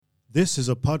This is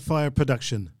a Podfire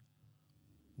production.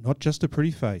 Not just a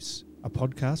pretty face, a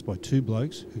podcast by two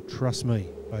blokes who, trust me,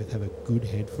 both have a good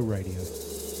head for radio.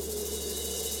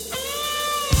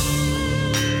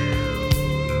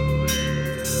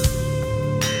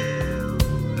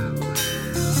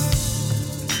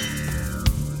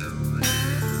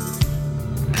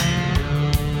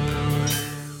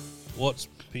 What's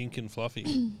pink and fluffy?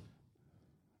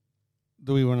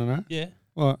 Do we want to know? Yeah,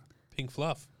 What? pink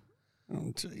fluff.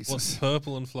 Oh, Jesus. What's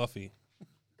purple and fluffy?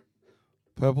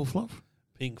 Purple fluff?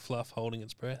 Pink fluff holding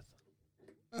its breath.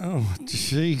 Oh,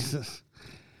 Jesus.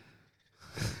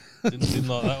 Didn't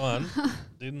like that one.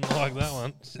 Didn't like that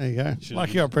one. There you go. Should've Like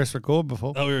you got press record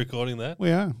before. Oh, we're recording that?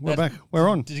 We are. We're That's- back. We're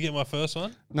on. Did you get my first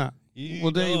one? No. You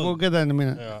We'll dog. get that in a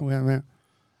minute. Yeah. We'll get that in a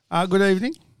minute. Good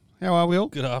evening. How are we all?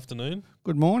 Good afternoon.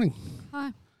 Good morning.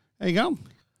 Hi. How you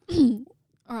going?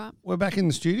 All right. We're back in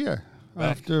the studio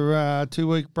Back. after a 2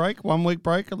 week break, 1 week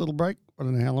break, a little break. I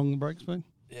don't know how long the break's been.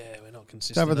 Yeah, we're not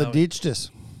consistent. Tabitha are we? ditched us.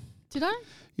 Did I?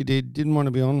 You didn't want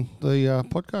to be on the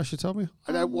podcast, you told me.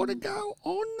 I don't want to go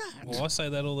on that. Well, I say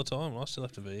that all the time. I still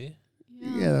have to be here.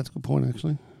 Yeah, that's a good point,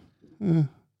 actually.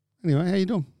 Anyway, how you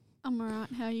doing? I'm all right.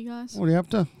 How are you guys? What are you up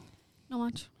to? Not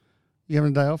much. You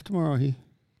having a day off tomorrow here?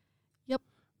 Yep.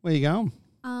 Where you going?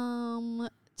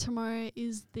 Tomorrow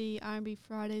is the RNB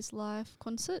Fridays live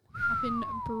concert up in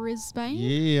Brisbane.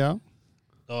 Yeah.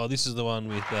 Oh, this is the one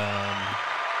with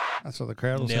That's what the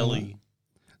crowd will Nelly.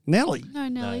 Nelly? No,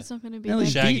 Nelly's not going to be Nelly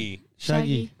there. Shaggy.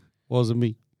 Shaggy. Wasn't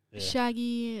me. Yeah.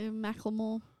 Shaggy,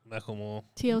 Macklemore, Macklemore.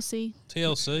 TLC,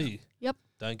 TLC. Yep.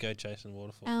 Don't go chasing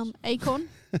waterfalls. Akon.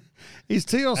 Is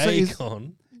TLC,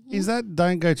 Akon. is that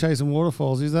Don't Go Chasing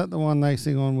Waterfalls? Is that the one they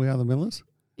sing on We Are the Millers?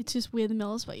 It's just We're the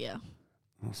Millers, but yeah.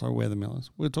 Oh, sorry, We're the Millers.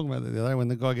 We were talking about that the other day when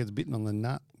the guy gets bitten on the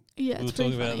nut. Yeah, We were it's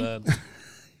pretty talking funny. about that.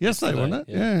 Yesterday, wasn't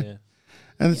it? Yeah.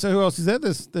 And so who else is there?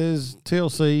 There's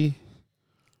TLC,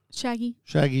 Shaggy,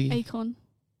 Shaggy. Akon.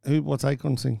 What's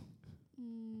Akon sing?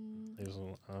 He was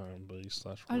on R&B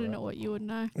 / I don't know what you would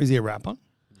know. Is he a rapper?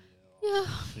 Yeah.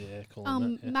 Yeah, call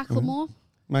him that. Yeah. Macklemore.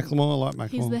 Macklemore, I like Macklemore.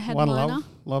 He's the One headliner. Love.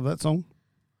 Love that song.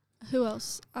 Who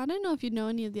else? I don't know if you know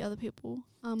any of the other people.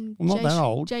 not that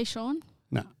old. Jay Sean.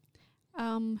 No.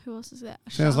 Who else is there?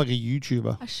 Sounds like a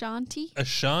YouTuber. Ashanti.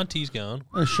 Ashanti's going.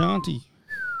 Ashanti.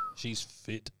 She's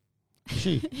fit.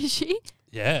 She. Is she?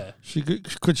 Yeah. She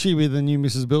could she be the new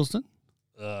Mrs. Bilston?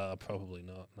 Probably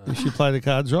not. No. If she play the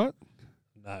cards right?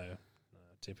 No.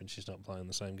 Tipping she's not playing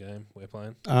the same game we're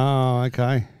playing. Oh,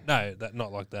 okay. No,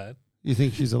 not like that. You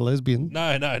think she's a lesbian?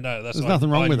 No. That's There's nothing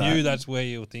wrong with I that. knew that's where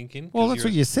you were thinking. Well, 'cause that's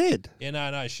what you said. Yeah,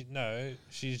 no.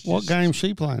 She's What just, game's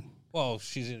she playing? Well,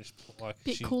 she's in like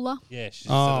Bit cooler. Yeah, she's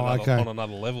Oh, at okay. on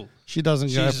another level. She doesn't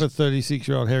go She's- for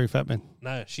 36-year-old hairy fat men.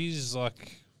 No, she's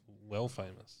like well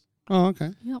famous. Oh,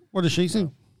 okay. Yep. What does she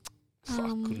sing?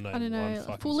 Couldn't I name don't one know.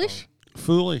 fucking Foolish. song.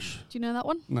 Foolish. Do you know that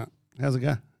one? No. How's it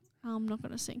go? I'm not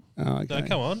going to sing. Oh, okay. No,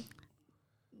 come on.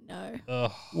 No.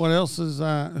 Ugh. What else is,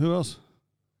 who else?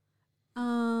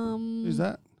 Who's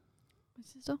that? My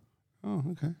sister? Oh,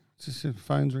 okay. It's just your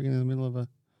phone's ringing in the middle of a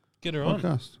Get her on.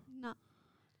 podcast. No.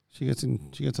 She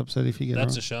gets upset if you get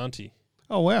That's her on. Ashanti.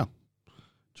 Oh, wow.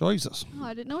 Jesus. Oh,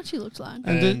 I didn't know what she looked like.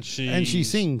 And she she's-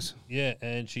 sings. Yeah,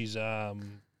 and she's I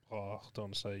don't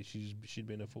want to say she'd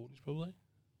be in her 40s probably.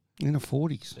 In her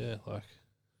 40s. Yeah, like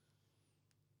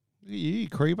You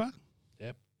creeper.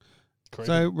 creepy.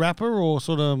 So rapper or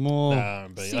sort of more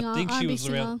R&B. Singer, I think she R&B was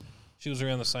singer. around. She was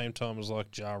around the same time as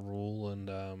like Ja Rule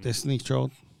and Destiny's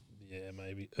Child? yeah,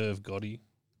 maybe Irv Gotti.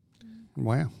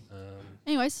 Wow.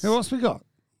 Anyways. Who else we got?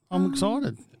 I'm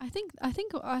excited. I think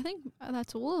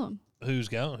that's all of them. Who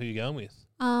you going with?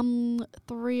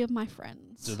 3 of my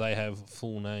friends. Do they have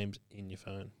full names in your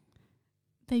phone?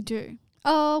 They do.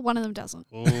 Oh, one of them doesn't.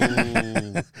 Ooh,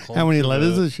 How many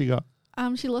letters controversial. has she got?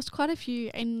 She lost quite a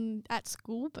few at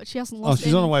school, but she hasn't Oh, lost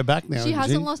she's any. on her way back now. She isn't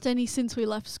hasn't lost any since we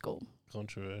left school.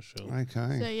 Controversial.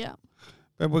 Okay. So yeah.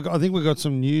 But I think we got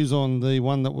some news on the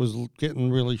one that was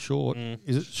getting really short.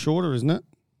 Is it shorter, isn't it?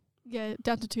 Yeah,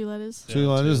 down to 2 letters. Two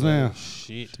letters now.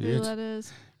 Shit. 2 Shit.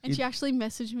 letters. And she actually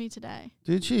messaged me today.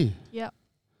 Did she? Yep.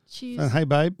 Hey,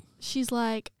 babe. She's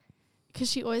like, because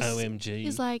she always OMG.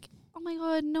 is like, oh my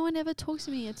God, no one ever talks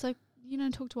to me. It's like, you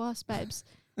don't talk to us, babes.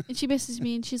 And she messaged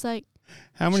me and she's like,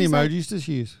 How many She's like- emojis does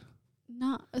she use?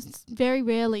 no, it's very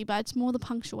rarely, but it's more the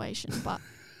punctuation. But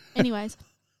anyways,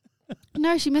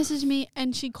 no, she messaged me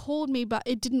and she called me, but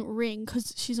it didn't ring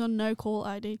because she's on no call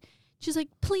ID. She's like,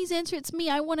 please answer. It's me.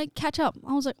 I want to catch up.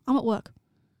 I was like, I'm at work.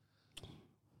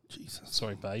 Jesus.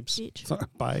 Sorry, babes. Bitch. Sorry,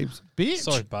 babes. Bitch.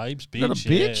 Sorry, babes. Bitch. Got a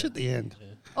bitch yeah. at the end.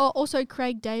 Oh, also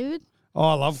Craig David. Oh,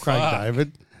 I love Craig Fuck.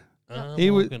 David. I'm He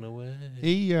was- walking away.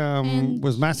 He And-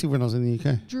 was massive when I was in the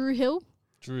UK. Drew Hill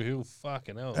Drew Hill,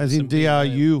 fucking hell. As Some in big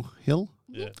name. DRU Hill.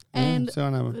 Yeah. and Yeah, so I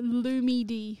know.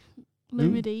 Lumidi. Who?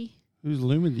 Lumidi. Who's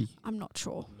Lumidi? I'm not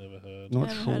sure. Never heard. Not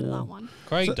Never sure. heard of that one.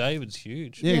 Craig So- David's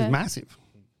huge. Yeah, Yeah. he's massive.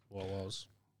 Well, was.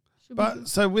 Should be But good.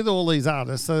 so with all these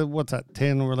artists, so what's that,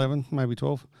 10 or 11, maybe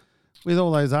 12? With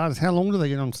all those artists, how long do they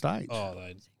get on stage? Oh,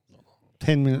 they.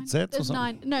 10-minute sets or There's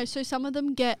something? 9. No, so some of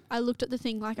them get. I looked at the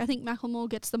thing. Like I think Macklemore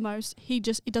gets the most.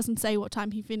 It doesn't say what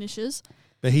time he finishes.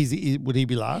 But would he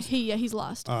be last? He's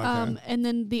last. Oh, okay. And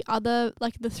then the other,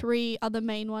 like the 3 other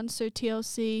main ones. So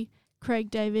TLC, Craig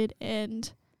David,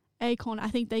 and Akon. I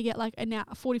think they get like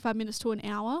 45 minutes to an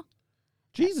hour.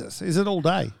 Jesus, is it all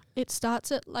day It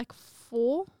starts at like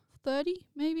 4:30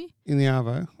 maybe, in the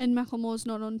Arvo? and Macklemore's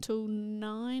not on till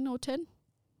 9 or 10.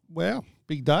 Wow,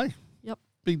 big day. Yep.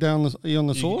 Big day on the, are you on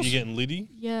the sauce? You getting Liddy?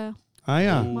 Yeah, Oh,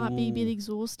 yeah. might be a bit Ooh.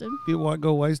 exhausted. Bit white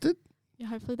girl wasted? Yeah,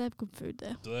 hopefully they have good food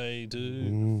there They do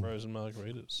Mm. frozen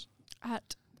margaritas.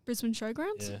 at Brisbane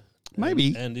Showgrounds. Yeah.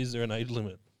 Maybe. And is there an age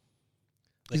limit?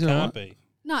 There Is there can't what? be.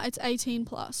 No, it's 18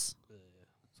 plus.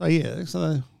 So, yeah.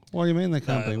 So, what do you mean they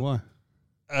can't be? Why?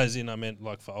 As in, I meant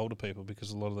like for older people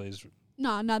because a lot of these.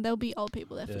 No, there'll be old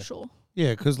people there Yeah. for sure.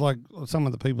 Yeah, because, like, some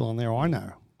of the people on there I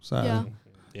know. So, Yeah.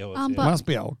 Yeah, well, Um, yeah. but- must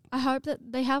be old. I hope that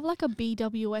they have like a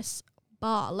BWS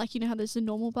bar, like you know how there's the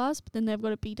normal bars, but then they've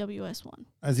got a BWS one.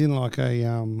 As in, like,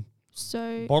 a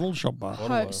So bottle shop bar.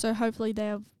 Bottle. so hopefully they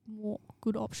have more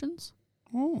good options,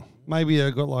 Oh, maybe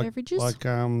they've got, like, beverages, like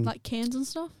like cans and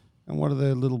stuff. and what are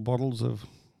their little bottles of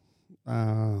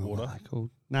Water? what are they called?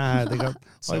 No, they got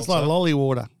it's like Seltzer? lolly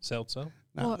water. Seltzer.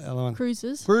 No, What? the other one.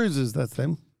 Cruises, Cruises, that's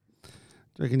them. Do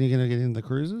you reckon you're going to get into the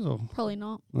cruises or? probably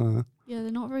not. Yeah,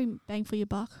 they're not very bang for your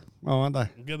buck. Oh, aren't they?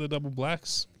 Get the double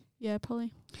blacks. Yeah,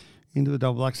 probably. Into the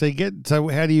double black. So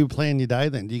how do you plan your day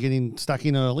then? Do you get in stuck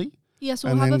in early? Yeah, so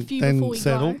And we'll have then- a few then before we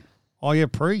settle? go. Oh, yeah,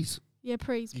 prees. Yeah,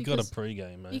 please. You got a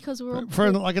pre-game, mate. because we're all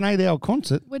For like an 8-hour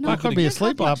concert. we're I not. could we be don't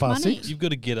asleep have by much 6:30. money. You've got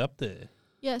to get up there.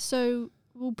 Yeah, so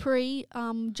we'll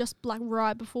just like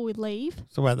right before we leave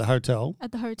So at the hotel.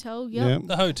 at the hotel. Yep.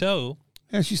 The hotel.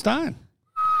 How's she staying?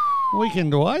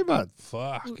 Weekend away, bud.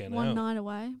 Fucking One hell. night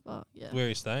away, but yeah. Where are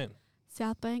you staying?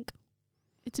 South Bank.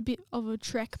 It's a bit of a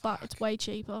trek, but it's way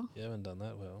cheaper. You haven't done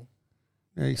that well.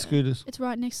 Yeah, you scooters. It's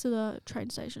right next to the train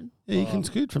station. Yeah, you can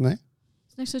scoot from there.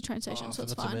 It's next to the train station, I so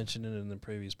it's forgot to fine. mention it in the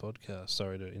previous podcast.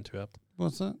 Sorry to interrupt.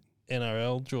 What's that?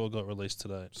 NRL draw got released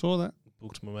today. Saw that.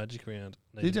 Booked my magic round.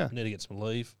 Did ya? Need to get some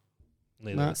leave.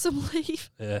 Need No. to, Some leave.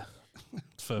 yeah.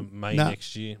 For May No.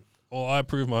 next year. Or I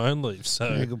approve my own leave. So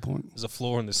Yeah, good point. there's a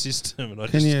flaw in the system. And I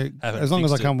Can just you, haven't as long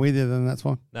as I fixed it. come with you, then that's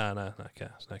fine. No, okay.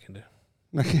 I can do.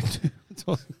 No, can do. It's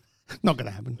all, not going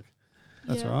to happen.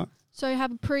 That's Yeah. all right. So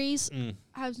have a prees, Mm.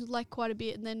 have like quite a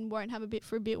bit, and then won't have a bit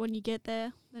for a bit when you get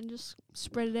there. Then just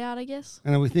spread it out, I guess.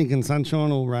 And are we thinking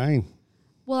sunshine or rain?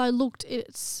 Well, I looked.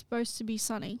 It's supposed to be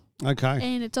sunny, Okay.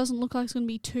 and it doesn't look like it's going to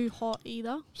be too hot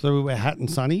either. So we wear hat and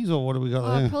sunnies, or what do we got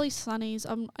there? Probably sunnies.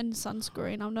 And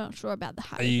sunscreen. I'm not sure about the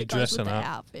hat. Are if you it goes with dressing the up?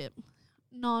 outfit?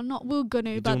 No, not. We're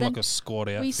gonna, You're but doing then like a squad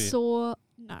outfit. we saw.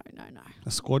 No. A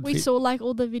squad We fit? saw like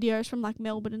all the videos from like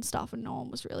Melbourne and stuff, and no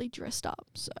one was really dressed up.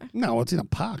 So No, it's in a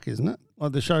park, isn't it?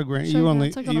 Like the showground. You on the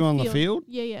Showgrounds, like you a on the field?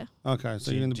 Yeah. Okay,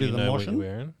 so Do you're in a do bit you of the know what you're motion.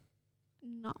 wearing?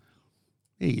 No,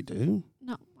 Yeah, you do.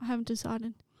 I haven't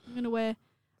decided. I'm gonna wear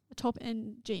a top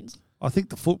and jeans. I think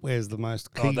the footwear is the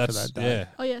most key Oh, for that's that day. yeah.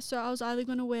 Oh yeah, so I was either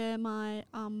gonna wear my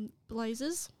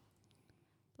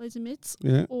blazer mitts,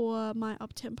 Yeah. or my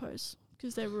up tempos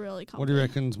because they're really comfy. What do you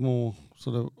reckon's more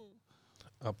sort of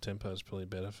Up tempo is probably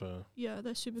better for Yeah,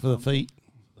 they're super for the comfy. feet?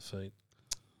 the feet.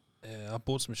 Yeah, I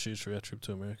bought some shoes for our trip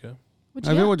to America. What'd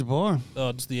Have you you get? what'd you buy?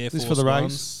 Oh, just the Air This Force for the race?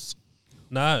 ones.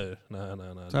 No.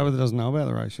 Tabitha doesn't know about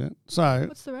the race yet. So,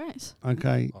 What's the race?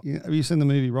 okay, have you seen the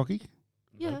movie Rocky?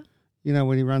 Yeah. You know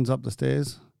when he runs up the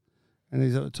stairs and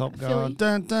he's at the top Philly. going,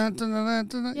 dun, dun, dun, dun,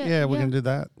 dun, dun. Yeah, Yeah, we yeah. can do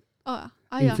that Oh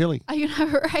in yeah. Philly. Are you gonna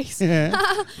have a race? Yeah,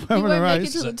 you having a won't make it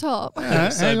race. to the top. Yeah,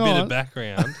 So hang a bit on. of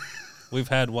background. We've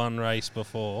had one race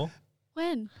before.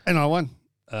 When? And I won.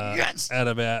 Yes. At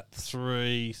about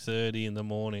 3:30 in the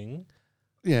morning,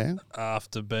 Yeah,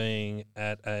 after being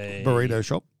at a burrito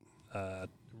shop.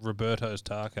 Roberto's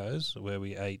Tacos, where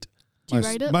we ate. Do you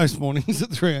rate it? Most mornings at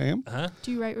 3 a.m. Huh?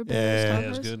 Do you rate Roberto's Yeah. Yeah, it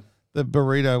was tacos? good. The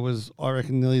burrito was, I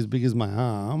reckon, nearly as big as my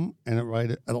arm, and it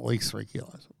weighed at least 3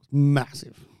 kilos. It was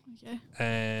massive. Okay.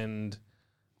 And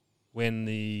when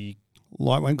the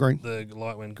Light went green.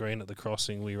 light went green at the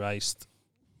crossing, we raced,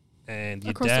 and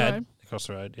your Across the dad road? across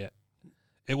the road. Yeah,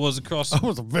 it was across. That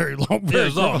was a very long. Yeah, it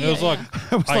was long. It was Yeah, like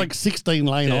It was I- like 16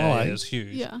 lane yeah, highway. it was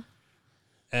huge. Yeah.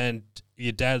 and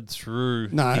your dad threw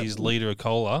No. his litre of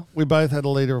cola, We both had a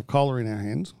litre of cola in our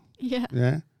hands. Yeah.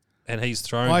 Yeah. and he's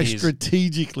thrown I his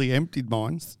strategically emptied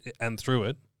mine, and threw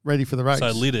it, ready for the race.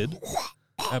 so littered.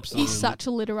 Absolutely, He's such a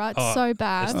litterite. Oh, It's so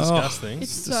bad. It's disgusting.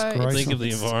 It's so disgraceful. Think of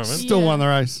the environment. Still Yeah. won the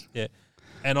race.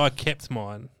 And I kept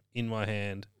mine in my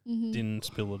hand, Mhm. didn't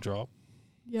spill a drop,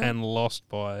 Yeah. and lost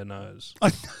by a nose.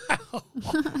 A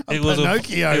It was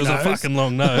Pinocchio it was nose. a fucking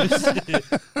long nose,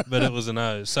 but it was a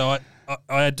nose. So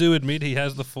I do admit he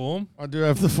has the form. I do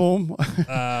have the form.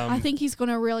 I think he's going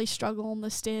to really struggle on the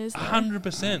stairs. though.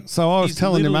 100%. So I was His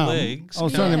telling your little mum. legs I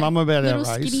was Yeah. telling your mum about Little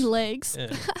our race. skinny legs.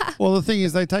 Yeah. Well, the thing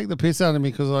is, they take the piss out of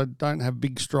me because I don't have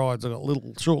big strides. I got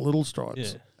short little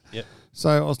strides. Yeah. Yep. So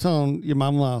I was telling your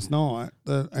mum last night,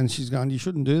 and she's going, "You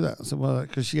shouldn't do that." I said, "Well,"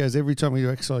 because she goes, "Every time you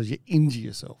do exercise, you injure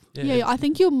yourself." Yeah, I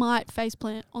think you might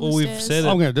faceplant on Well, the we've stairs. said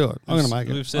I'm going to do it. I'm going to make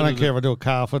We've it. said I don't it care if I do a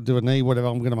calf, I do a knee, whatever.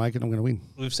 I'm going to make it. I'm going to win.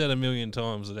 We've said a million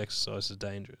times that exercise is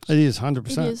dangerous. It is It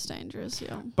 100%. is dangerous,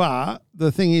 yeah. But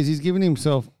the thing is, he's given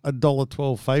himself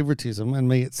 $1.12 favoritism, and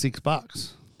me at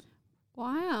 $6.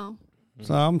 Wow.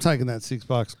 So I'm taking that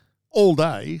 $6 all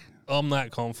day. I'm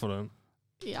that confident.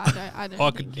 Yeah, I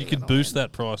don't. You could boost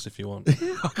that price if you want.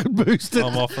 I could boost it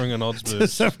I'm offering an odds to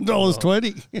boost.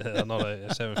 $7.20. Yeah, not a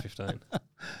 $7.15.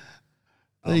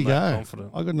 There you go.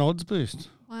 Confident. I got an odds boost.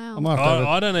 Wow. I might have to have a-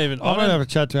 I don't even. I might have a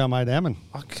chat to our mate Ammon.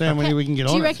 See how many we can get Do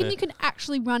on you it. reckon you can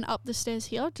actually run up the stairs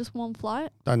here, just one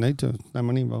flight? Don't need to. No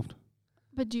money involved.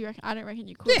 But do you reckon? I don't reckon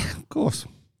you could. Of course.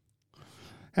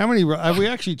 How many? Have we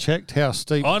actually checked how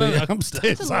steep I don't- the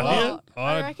upstairs That's a are? lot. I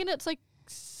I don't- reckon it's like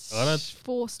I don't-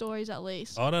 4 stories at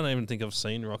least. I don't even think I've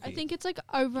seen Rocky. I think it's like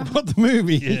over. What, the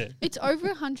movie? Yeah. It's over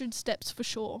 100 steps for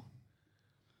sure.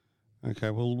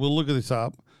 Okay, well, we'll look at this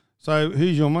up. So,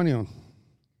 who's your money on?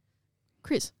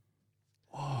 Chris.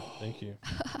 Thank you.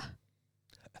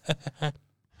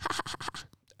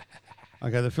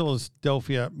 Okay, the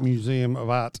Philadelphia Museum of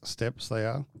Art steps, they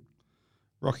are.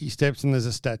 Rocky steps, and there's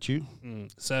a statue.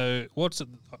 So what's it?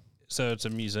 So it's a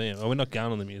museum. Oh, we're not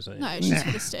going on the museum. No, it's just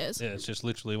for the stairs. Yeah, it's just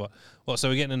literally what. Well, so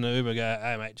we're getting in the Uber. Go,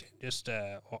 hey mate, just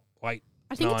wait.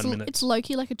 I think 9 minutes. it's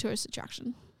low-key like a tourist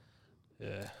attraction.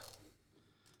 Yeah.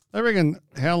 They reckon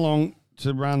how long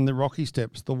to run the Rocky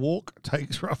steps? The walk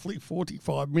takes roughly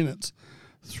 45 minutes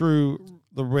through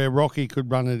where Rocky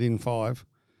could run it in 5.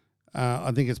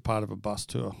 I think it's part of a bus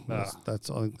tour. I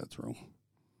think that's wrong.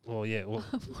 Well, yeah. Well,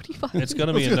 45. it's going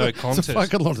to be a no It's contest. a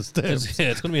fucking lot of steps.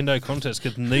 It's going to be a no contest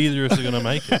because neither of us are going to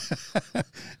make it.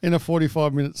 In a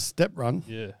 45-minute step run.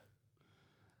 Yeah.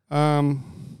 I'm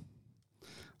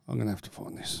going to have to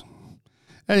find this.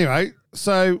 Anyway,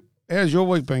 so how's your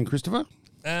week been, Christopher?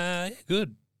 Yeah,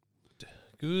 good.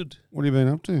 Good. What have you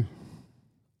been up to?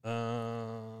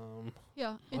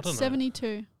 Yeah, don't it's know.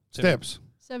 72. Steps.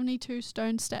 72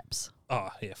 stone steps. Oh,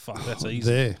 yeah, fuck, that's easy.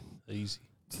 There. Easy.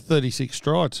 36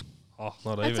 strides. Oh,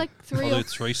 not That's even. like 3 I'll or do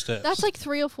 3 steps. That's like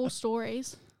 3 or 4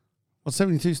 stories. What,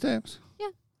 72 steps? Yeah.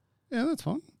 Yeah, that's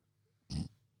fine.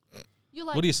 You're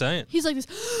like, What are you saying? he's like this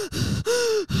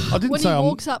I didn't when he say I'm...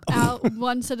 walks up out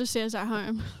one set of stairs at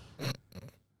home.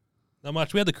 Not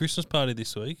much. We had the Christmas party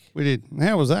this week. We did.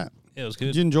 How was that? Yeah, it was Did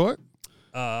good. you enjoy it?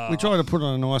 We We tried to put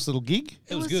on a nice little gig.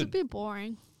 It was a good. bit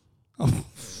boring.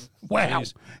 Wow.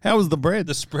 Jeez. How was the bread?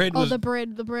 The spread Oh, was. the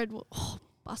bread,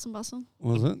 bussin'.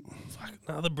 Was it? Fuck,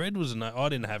 no, the bread was no. I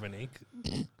didn't have any.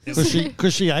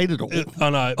 Because she ate it all. I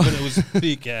know, but it was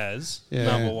thick as Yeah.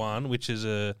 number one, which is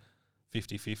a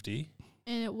 50-50.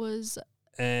 And it was,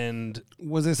 And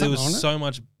Was there there something was on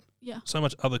it? yeah. so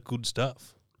much other good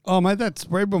stuff. Oh, mate, that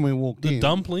spread when we walked The in.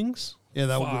 dumplings. Yeah,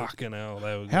 they were good. Fucking hell,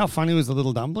 they were good. How funny was the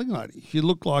little dumpling lady? She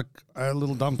looked like a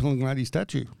little dumpling lady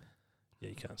statue. Yeah,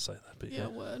 you can't say that, but Yeah, yeah,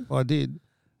 word. I did.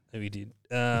 we did.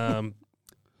 And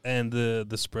the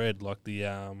spread, like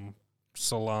the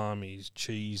salamis,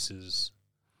 cheeses,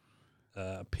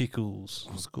 pickles.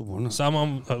 It was good, wasn't it?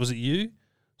 Someone was it you?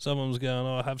 Someone was going,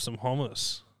 "Oh, have some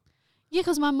hummus." Yeah,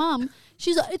 because my mum,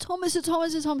 she's like, it's hummus.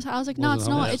 I was like, no, Was it's it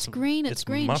not. hummus? It's green. It's It's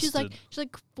green. She's mustard.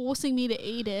 like forcing me to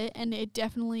eat it, and it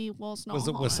definitely was not. Was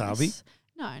it hummus. wasabi?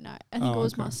 No. I think Oh, it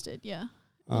was okay. mustard. Yeah, it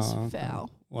was Oh, okay. foul.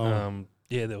 Well,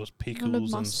 Yeah, there was pickles and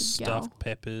mustard stuffed gal.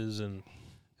 peppers and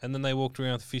then they walked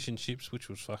around with fish and chips, which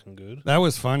was fucking good. that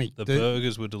was funny. The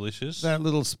burgers were delicious. That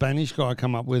little Spanish guy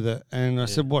come up with it, and I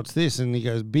said, "What's this?" And he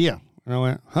goes, "Beer." And I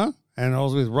went, "Huh?" And I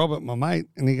was with Robert, my mate,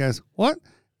 and he goes, "What?"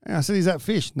 And I said, "Is that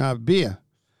fish?" "No, beer."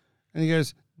 And he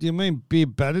goes, "Do you mean beer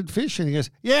battered fish?" And he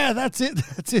goes, "Yeah, that's it.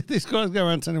 That's it." This guy's going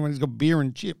around telling everyone he's got beer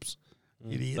and chips.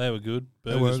 Idiot. They were good.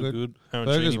 They Burgers were were good. good.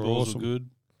 Burgers Arancini were balls awesome. were good.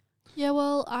 Yeah,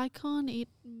 well, I can't eat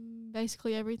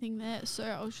basically everything there, so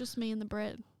it was just me and the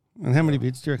bread. And how many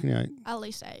bits do you reckon you ate? At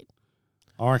least 8.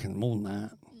 I reckon more than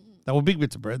that. They were big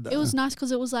bits of bread, though. It was nice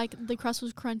because it was like the crust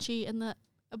was crunchy and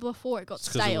before it got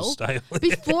 'Cause it was stale. stale.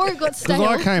 Before it got stale.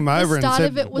 Because I came over and start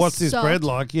said, of it was what's this soft. bread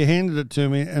like? You handed it to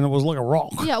me and it was like a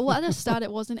rock. Yeah, well, at the start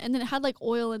it wasn't. And then it had like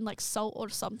oil and like salt or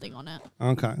something on it.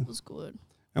 Okay. It was good.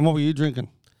 And what were you drinking?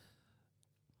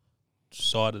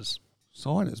 Ciders.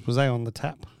 Ciders. Was they on the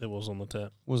tap? It was on the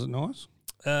tap. Was it nice?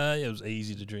 Yeah, it was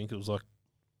easy to drink. It was like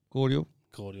Cordial.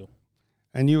 cordial.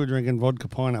 And you were drinking vodka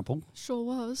pineapple. Sure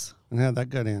was. And how'd that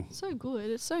go down? So good.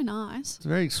 It's so nice. It's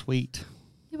very sweet.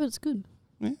 Yeah, but it's good.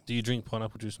 Do you drink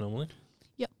pineapple juice normally?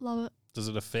 Yep, love it. Does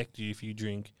it affect you if you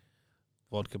drink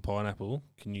vodka pineapple?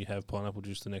 Can you have pineapple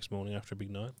juice the next morning after a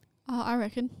big night? I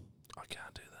reckon. I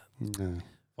can't do that. No.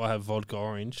 If I have vodka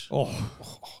orange, Oh.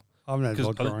 I haven't had 'Cause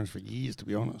vodka I think- orange for years, to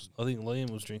be honelse. I think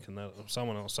Liam was drinking that. Or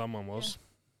someone was.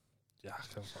 Yeah.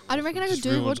 I don't reckon I could Just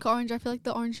do ruined- vodka orange. I feel like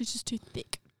the orange is just too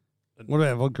thick. What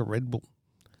about vodka Red Bull?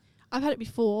 I've had it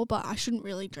before, but I shouldn't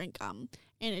really drink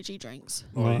energy drinks.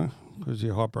 Oh, yeah. No, because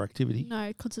your hyperactivity. No,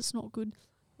 because it's not good.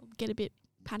 I'll get a bit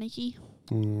panicky.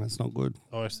 That's not good.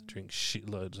 I used to drink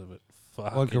shitloads of it.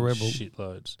 Fucking Vodka Rebel.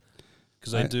 shitloads.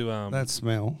 Because they do That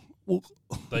smell.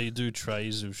 they do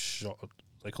trays of shot.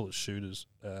 They call it shooters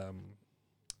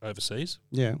overseas,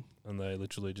 Yeah. and they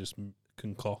literally just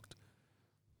concoct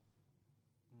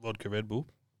vodka Red Bull.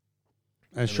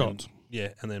 As And shots.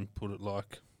 And then put it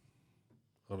like,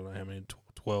 I don't know how many,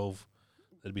 12.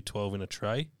 There'd be 12 in a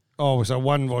tray. Oh, so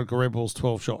one vodka Red Bull's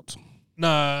 12 shots. No,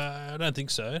 I don't think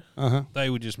so. Uh-huh. They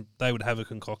would have a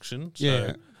concoction. So,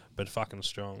 Yeah. but fucking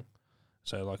strong.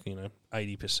 So like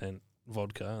 80%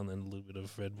 vodka and then a little bit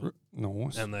of Red Bull,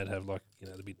 Nice. and they'd have like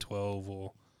there'd be 12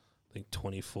 or I think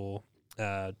 24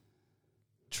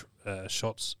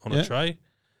 shots on a tray.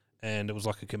 And it was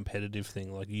like a competitive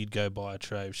thing. Like you'd go buy a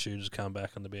tray of shooters, come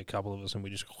back, and there'd be a couple of us, and we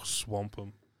just swamp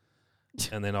them.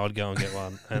 And then I'd go and get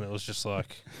one, and it was just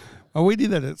like, Oh, we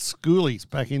did that at Schoolies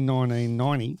back in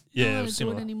 1990. yeah, I it don't was do it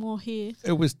similar. anymore here.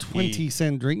 It was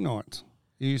 20-cent drink nights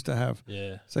you used to have.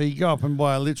 Yeah, So you go up and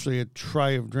buy literally a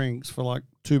tray of drinks for like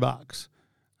 $2,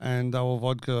 and they were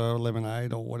vodka or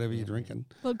lemonade or whatever you're drinking.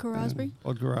 Vodka raspberry.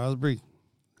 Vodka raspberry.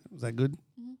 Was that good?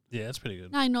 yeah, it's pretty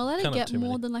good. No, you're not allowed to Can't have get too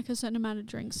more many. than like a certain amount of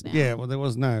drinks now. Yeah, well, there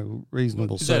was no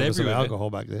reasonable Is that service of everywhere? alcohol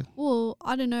back then. Well,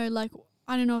 I don't know. Like,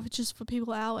 I don't know if it's just for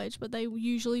people our age, but they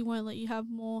usually won't let you have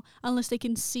more unless they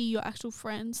can see your actual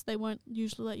friends. They won't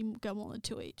usually let you go more than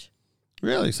 2 each.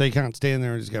 Really? So you can't stand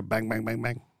there and just go bang, bang, bang,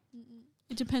 bang?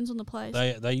 It depends on the place.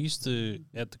 They used to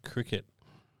at the cricket.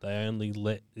 They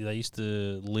used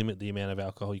to limit the amount of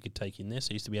alcohol you could take in there. So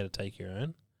you used to be able to take your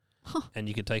own, and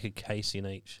you could take a case in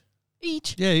each.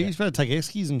 Each. Yeah, you used to be able to take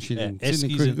eskies and shit Yeah, and sit in the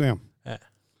eskies cricket and- ground.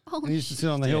 Oh, And you used to sit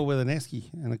on the Yeah. hill with an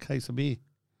esky and a case of beer.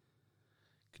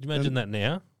 Could you imagine that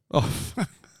now? Oh,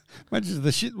 imagine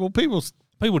the shit. Well, people,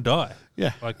 People die.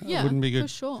 yeah, Like yeah, wouldn't be for good.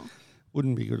 sure.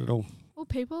 Wouldn't be good at all. Well,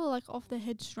 people are like off their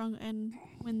headstrong, and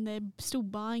when they're still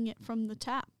buying it from the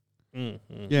tap, Yeah.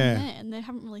 and they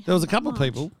haven't really. There was a had that couple of much.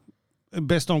 people.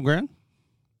 Best on ground.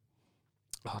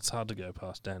 oh, it's hard to go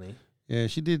past Danny. Yeah,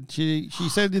 she did. She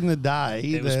said in the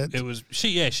day that It was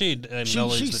she had she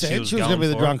acknowledged that said she was going to be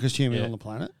the for it. drunkest human Yeah. on the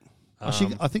planet.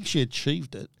 Um, I think she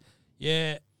achieved it.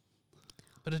 Yeah,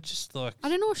 but it's just like I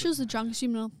don't know if she was the drunkest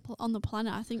human on the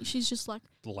planet. I think she's just like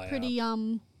loud.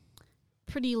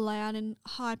 pretty loud and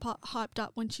hyped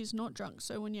up when she's not drunk.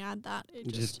 So when you add that, it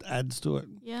It just just adds to it.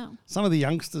 yeah. Some of the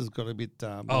youngsters got a bit.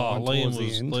 Oh, behind towards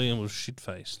the end. Liam was shit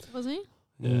faced. Was he?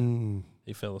 Yeah, Mm.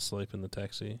 he fell asleep in the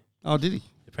taxi. Oh, did he?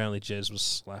 Apparently, Jez was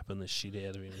slapping the shit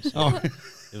out of him. Oh,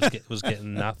 It was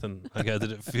getting nothing. I go,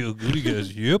 did it feel good? He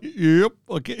goes, yep. yep.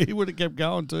 Okay, he would have kept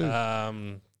going too. I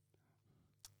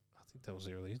think that was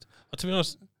early. To be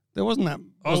honest, there wasn't that.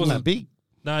 I Wasn't that wasn't- big?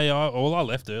 no, yeah, I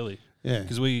left early Yeah.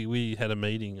 because we had a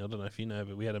meeting. I don't know if you know,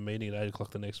 but we had a meeting at 8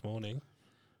 o'clock the next morning.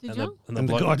 Did and you? and And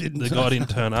the guy didn't the turn guy didn't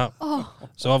turn up. Oh,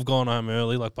 So I've gone home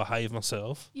early, like behave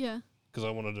myself, yeah, because I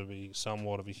wanted to be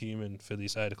somewhat of a human for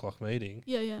this 8 o'clock meeting,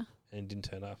 yeah. and didn't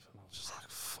turn up. And I was just like,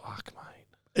 fuck, mate.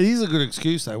 It is a good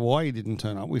excuse though why he didn't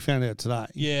turn up. We found out today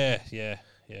Yeah.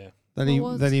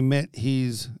 that he met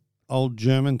his old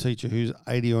German teacher who's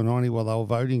 80 or 90 while they were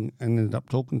voting and ended up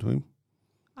talking to him.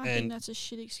 I think And- that's a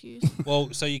shit excuse.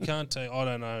 Well, so you can't say I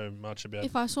don't know much about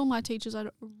If I saw my teachers, I'd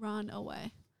run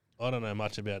away.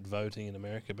 voting in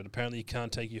America, but apparently you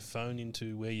can't take your phone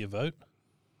into where you vote.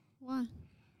 Why?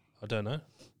 I don't know.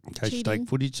 In case you Cheating. take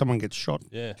footage, someone gets shot.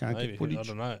 Yeah, Can't get maybe. footage. I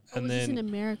don't know. Oh, And was this then in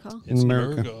America? it's In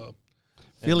America.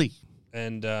 Philly.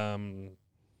 And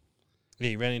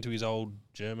he ran into his old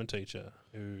German teacher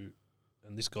and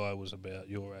this guy was about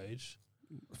your age.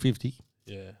 50.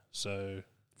 Yeah. So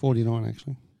 49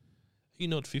 actually. you're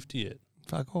not 50 yet.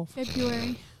 Fuck off.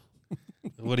 February.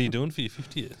 What are you doing for your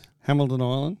 50th? Hamilton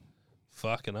Island.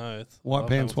 Fucking oath. White Love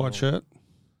pants, Hamilton white shirt.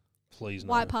 Please no.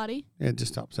 White party. Yeah,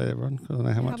 just to upset everyone because I know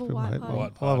how Yeah, much have a people white hate party.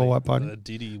 White I'll have a white party.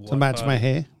 Diddy white To match party. my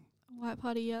hair. White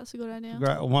party, yeah, that's a good idea.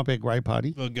 It might be a grey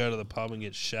party. We'll go to the pub and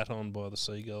get shat on by the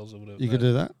seagulls or whatever. You could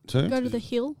do that too. Go to the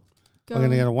hill. We're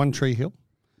going to go to One Tree Hill.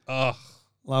 Oh,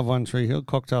 Love One Tree Hill.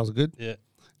 Cocktails are good. yeah.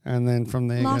 And then from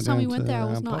there, Last go time we down went to there, I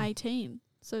the, was not pub. 18.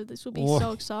 So this will be Oh. so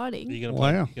Are exciting. you gonna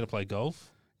play? Wow. You gonna play golf?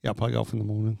 Yeah, I play golf in the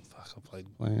morning. Fuck, I played.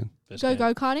 Playing. Best Go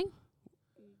game. karting?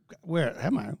 Where at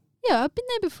Hamo? Yeah, I've been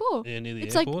there before. Yeah, near the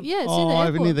It's airport. like, yeah, it's in the Oh, over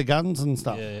airport. near the guns and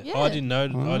stuff. Yeah. Yeah. I didn't know.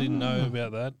 I didn't know Ah.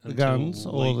 about that. The until guns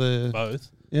or the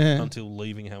both yeah. until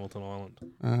leaving Hamilton Island.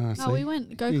 Ah, No, see. we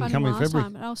went go You can come karting in last February.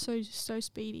 time, and I was so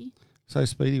speedy. So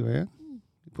speedy, were you?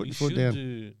 You put We your foot should down.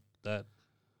 do that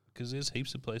because there's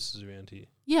heaps of places around here.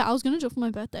 Yeah, I was gonna do it for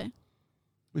my birthday.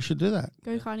 We should do that.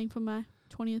 Go karting for my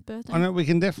 20th birthday. I know we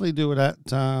can definitely do it at.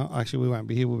 Actually, we won't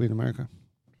be here. We'll be in America.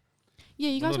 Yeah,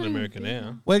 you I'm guys not won't in even America be now.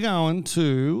 here. We're going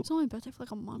to It's only my birthday for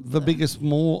like a month. the though. biggest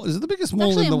mall. Is it the biggest It's mall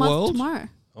actually in the a month world? tomorrow.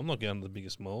 I'm not going to the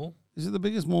biggest mall. Is it the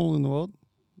biggest mall in the world?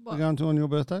 What? We're going to on your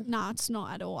birthday? Nah, it's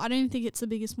not at all. I don't even think it's the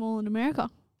biggest mall in America.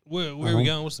 Where are we Uh-huh.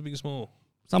 going? What's the biggest mall?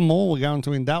 Some mall we're going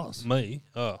to in Dallas. Me?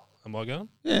 Oh, am I going?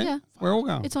 Yeah, Yeah. we're all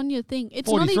going. It's on your thing. It's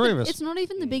 43 not even. of us. It's not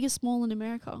even the biggest mall in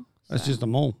America. That's So just a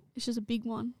mall. It's just a big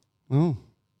one. Oh,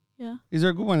 Yeah. is there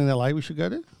a good one in LA we should go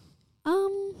to?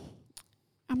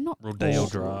 I'm not. Rodeo Oh.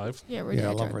 Drive. Yeah, Yeah, I Rodeo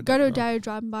love Drive. Rodeo Go to Drive. Rodeo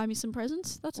Drive and buy me some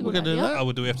presents. That's a We good could do idea. that. Oh,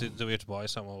 well, do we have to buy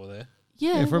something while we're there?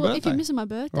 Yeah, Yeah, for a well, if you're birthday. missing my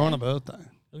birthday, We're on a birthday.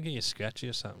 We'll get you scratchy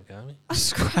or something, can't we? a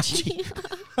scratchy.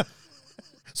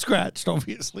 Scratched,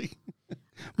 obviously.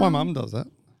 My Um, mum does that.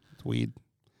 It's weird.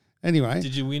 Anyway,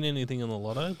 Did you win anything on the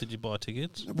lotto? Did you buy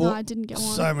tickets? No, I didn't get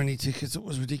one. so many tickets. It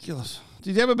was ridiculous.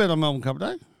 Did you ever bet on Melbourne Cup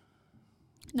Day?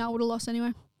 No, I would have lost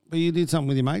anyway. But you did something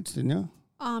with your mates, didn't you?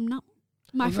 No.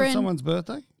 My Wasn't it friend. someone's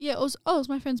birthday? Yeah, it was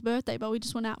my friend's birthday, but we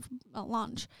just went out for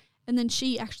lunch, and then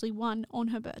she actually won on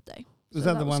her birthday. Was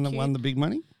So that the was one that cute. won the big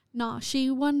money? Nah, she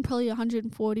won probably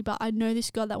 140, but I know this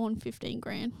girl that won 15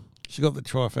 grand. She got the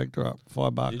trifecta up,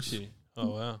 $5. Did she?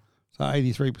 Oh wow. So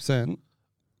 83%.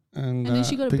 And then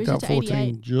she got a picked booster up to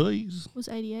 14 G's. It was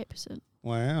 88%.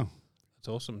 Wow. That's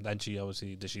awesome. Did she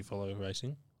obviously? Does she follow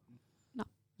racing? No.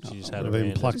 She just Oh, had a would have been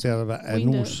random- plucked out of her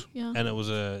Winged annals. it, yeah. And it was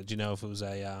a. Do you know if it was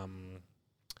a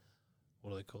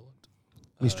what do they call it?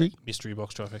 Mystery? Mystery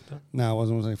box trifecta. No, it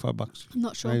wasn't. It was only $5. I'm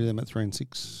not sure. Maybe them at 3 and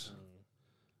 6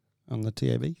 on the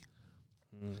TAB.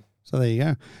 Mm. So there you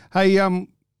go. Hey,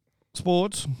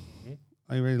 sports. Mhm.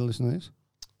 Are you ready to listen to this?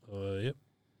 Yep.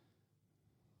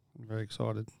 I'm very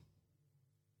excited.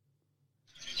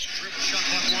 Dribble shot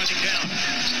clock winding down.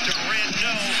 Durant,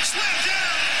 no. Slam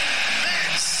down.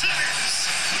 Ben Simmons.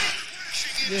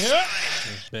 Yeah.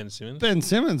 Ben Simmons. Ben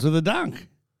Simmons with a dunk.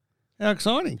 How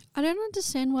exciting. I don't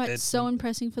understand why it's It's- so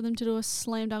impressive for them to do a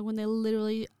slam dunk when they're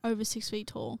literally over 6 feet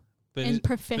tall But and it-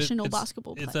 professional it's-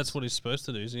 basketball players. That's what he's supposed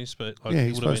to do, isn't he? Like, Yeah, he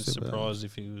he's would have been supposed to, but- surprised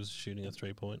if he was shooting a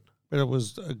 3-point. But it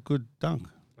was a good dunk.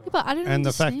 Yeah, but I don't And the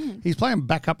understand. fact he's playing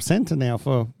backup centre now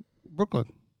for Brooklyn.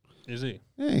 Is he?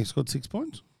 Yeah, he scored 6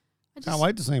 points. I Can't just,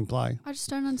 wait to see him play. I just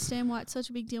don't understand why it's such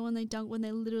a big deal when they dunk when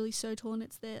they're literally so tall and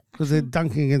it's their Because they're actual-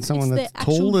 dunking against someone their that's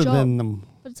actual taller job. than them.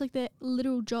 but it's like their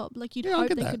literal job. Like you'd Yeah, I hope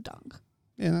get they that. could dunk.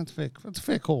 Yeah, that's fair. That's a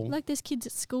fair call. Like there's kids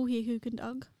at school here who can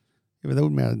dunk. Yeah, but they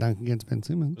wouldn't be able to dunk against Ben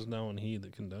Simmons. There's no one here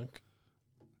that can dunk.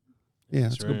 Yeah, This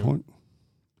that's a good room.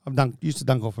 point. Used to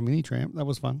dunk off a mini tramp. That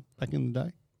was fun back in the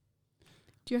day.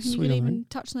 Do you reckon Sweet you could on even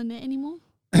touch the net anymore?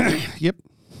 Yep.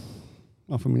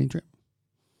 Off a mini tramp.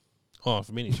 Oh,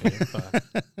 for mini champ,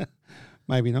 but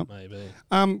Maybe not. maybe.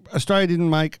 Australia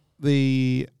didn't make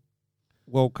the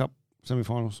World Cup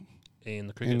semi-finals In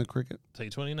the cricket, in the cricket.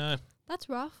 T20, no. That's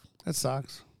rough. That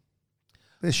sucks.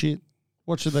 They're shit.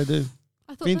 What should they do?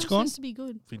 I thought Finch that was gone? supposed to be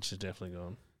good. Finch is definitely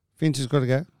gone. Finch has got to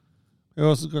go. Who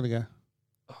else has got to go?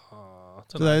 Oh,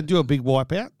 Do they do a big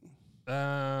wipeout?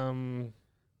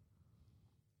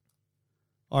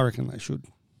 I reckon they should.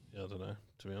 Yeah, I don't know,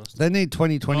 to be honest. They need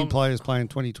 2020 Um, players playing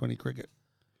 2020 cricket.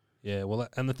 Yeah, well,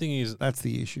 and the thing is, That's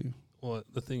the issue.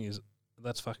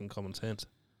 that's fucking common sense.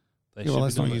 They Yeah, well, should be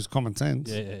let's not doing use common sense.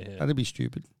 it. Yeah. That'd be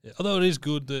stupid. Yeah. Although it is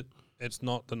good that it's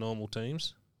not the normal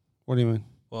teams. What do you mean?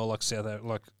 Well, like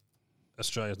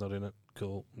Australia's not in it.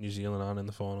 Cool. New Zealand aren't in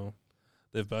the final.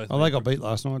 They've both. Oh, they got beat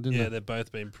last night, didn't Yeah, they? they've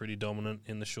both been pretty dominant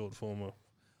in the short form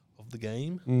of the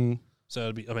game. Mm. So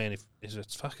it'd be. I mean, if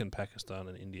it's fucking Pakistan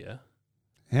and India.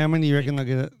 How many you reckon they'll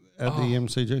get at the Oh.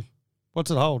 MCG?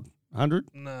 What's it hold? 100?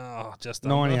 No, just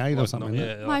 98 or like, something,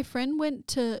 Yeah, isn't My friend went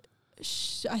to,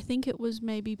 I think it was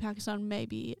maybe Pakistan,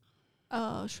 maybe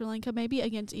Sri Lanka maybe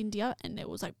against India, and it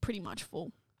was like pretty much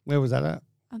full. Where was that at?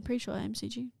 I'm pretty sure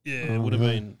MCG. Yeah, it would have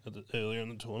been earlier in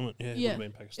the tournament. Yeah, it would Yeah. have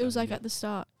been Pakistan. It was like yeah. at the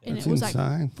start, and That's it was like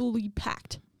insane. fully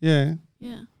packed. Yeah.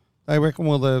 Yeah. They reckon,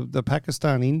 well, the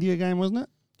Pakistan-India game, wasn't it?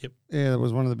 Yep. Yeah, that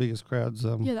was one of the biggest crowds.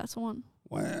 Yeah, that's the one.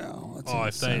 Wow. That's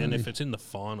if insanity. it's in the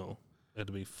final,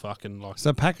 it'd be fucking like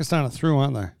So Pakistan are through,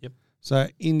 aren't they? Yep. So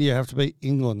India have to beat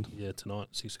England. yeah tonight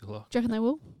 6 o'clock. Do you reckon they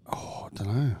will? Oh, I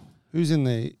don't know. Who's in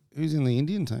the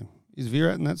Indian team? Is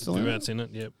Virat and that still in it? Virat's in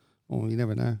it. Yep. Well, you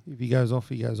never know. If he goes off,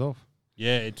 he goes off.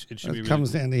 Yeah, it should be. It Really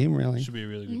comes good. down to him, really. It should be a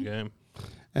really good game.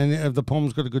 And have the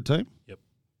Poms got a good team? Yep.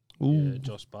 Ooh. Yeah,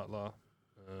 Josh Butler,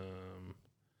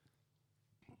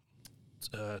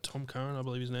 Tom Curran, I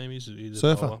believe his name is. He's a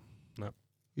Surfer. bowler.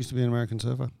 Used to be an American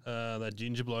surfer. That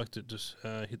ginger bloke that just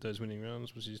hit those winning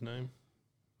runs was his name.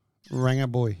 Ranger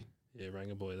boy. Yeah,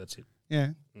 Ranger boy. That's it.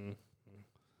 Yeah. Mm.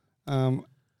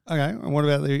 Okay. And what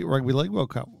about the Rugby League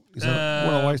World Cup? What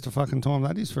a waste of fucking time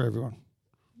that is for everyone.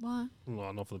 Why?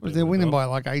 Well, not for the Because people they're winning by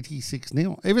involved. like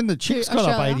 86-0. Even the Chicks got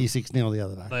up Australia? 86-0 the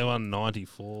other day. They won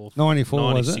 94.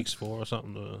 94, was it? 96-4 or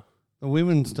something. The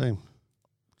women's team.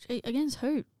 Gee, against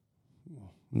who?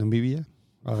 Namibia?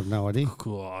 I have no idea.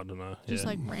 Cool. I don't know. Just yeah.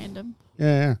 like random.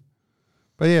 Yeah.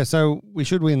 But yeah, so we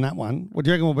should win that one. What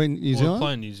do you reckon we'll beat New We're Zealand?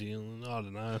 playing New Zealand. I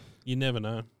don't know. You never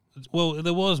know. Well,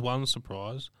 there was one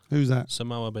surprise. Who's that?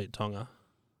 Samoa beat Tonga.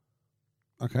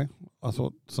 Okay. I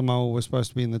thought Samoa was supposed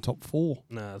to be in the top 4.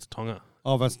 No, it's Tonga.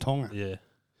 Oh, that's Tonga. Yeah.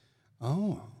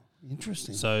 Oh,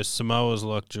 interesting. So Samoa's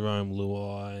like Jerome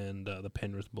Luai and the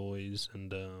Penrith boys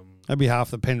and That'd be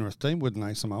half the Penrith team, wouldn't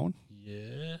they, Samoan?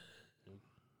 yeah.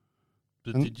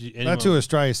 But And did you? That's who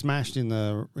Australia smashed in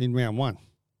round 1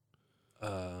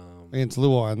 against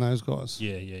Luai and those guys.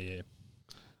 Yeah.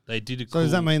 They did a So cool,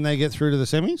 does that mean they get through to the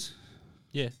semis?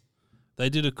 Yeah. They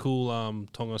did a cool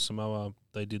Tonga Samoa.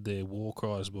 They did their war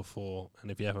cries before,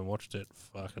 and if you haven't watched it,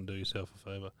 fucking do yourself a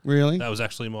favour. Really? That was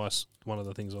actually one of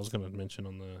the things I was going to mention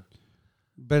on the.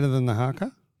 Better than the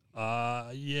haka?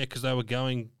 Yeah, because they were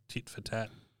going tit for tat.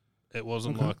 It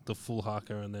wasn't Okay. like the full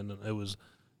haka, and then it was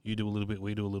you do a little bit,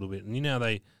 we do a little bit, and you know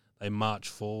they march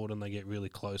forward and they get really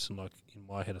close, and like in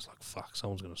my head it's like fuck,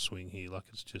 someone's going to swing here, like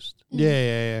it's just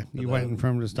Yeah. But You're waiting for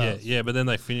them to start. yeah. But then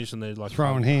they finish and they're like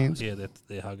Throwing hugging. hands. Yeah,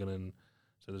 they're hugging, and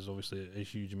so there's obviously a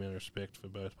huge amount of respect for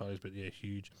both parties. But yeah,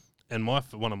 huge. And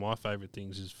one of my favourite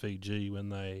things is Fiji when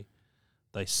they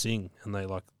sing and they're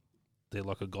like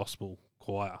a gospel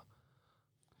choir,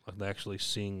 like they actually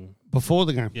sing. Before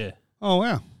the game? Yeah, Oh,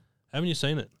 wow. haven't you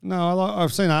seen it? No,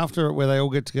 I've seen after it where they all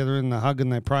get together in the hug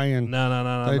and they pray and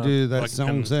No. they do that like, song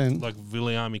and, then. like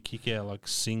Viliami Kickout like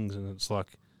sings, and it's like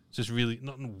it's just really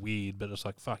not weird, but it's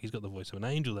like fuck, he's got the voice of an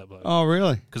angel, that bloke. Oh,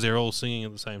 really? Because they're all singing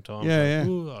at the same time. Yeah, It's like,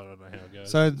 yeah. ooh, I don't know how it goes.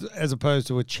 So as opposed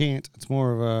to a chant, it's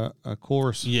more of a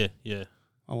chorus. yeah,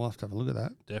 Oh, we'll have to have a look at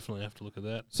that. definitely have to look at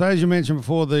that. So as you mentioned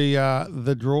before,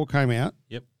 the draw came out.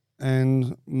 Yep.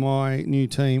 And my new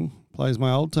team plays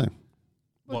my old team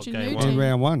What's What your game new one? in team?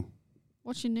 round 1.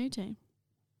 What's your new team?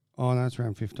 Oh, no, it's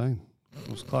round 15. It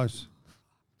was close.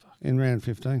 In round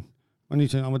 15. My new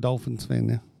team, I'm a Dolphins fan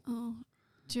now. Oh,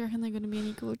 do you reckon they're going to be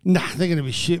any good? Nah, they're going to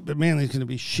be shit, but Manly's going to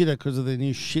be shitter because of their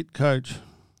new shit coach,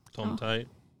 Tom Oh. Tate.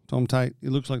 Tom Tate. He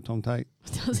looks like Tom Tate.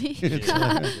 Does he? Yeah, he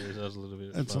does a little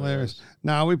bit. That's of hilarious. photos.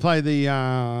 No, we play the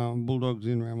Bulldogs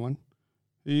in round 1.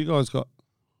 Who you guys got?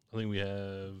 I think we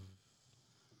have.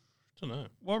 I don't know.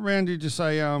 What round did you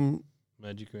say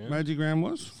Magic round. Magic round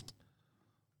was?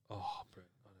 Oh, Brett,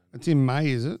 I don't know. It's in May,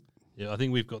 is it? Yeah, I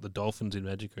think we've got the Dolphins in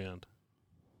Magic round.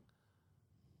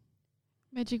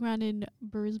 Magic round in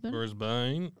Brisbane,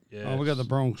 Brisbane. Yeah. Oh, we got the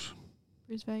Bronx.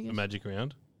 Bris the Vegas. Magic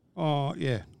round. Oh,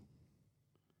 yeah.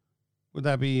 Would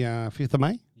that be 5th of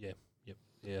May? Yeah,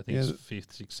 I think Yeah, it's 5th,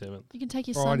 6th, 7th. You can take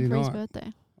your Friday son for his night.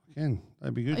 birthday. Can.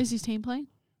 That'd be good. Is his team playing?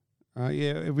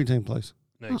 Yeah, every team plays.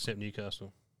 No, Oh. except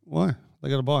Newcastle. Why? They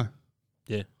got to buy.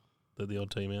 They're the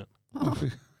odd team out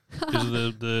Oh. because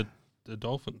of the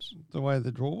Dolphins. The way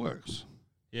the draw works.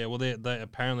 Yeah, well, they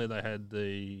apparently they had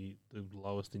the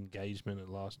lowest engagement at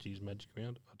last year's Magic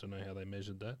round. I don't know how they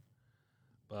measured that,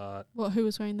 but What? Who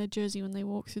was wearing their jersey when they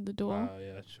walked through the door?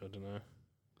 yeah, I don't know.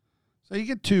 So you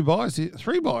get 2 buys,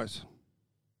 3 buys.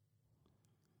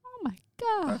 Oh my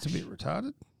god! That's a bit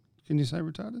retarded. Can you say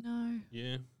retarded? No.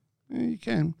 Yeah, Yeah, you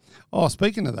can. Oh,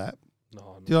 speaking of that,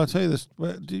 no, did I tell you this?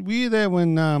 Were you there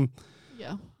when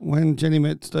Yeah. Jenny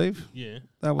met Steve? yeah.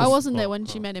 That was. I wasn't there oh, when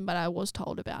she oh. met him, but I was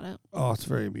told about it. Oh, it's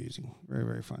very amusing. Very,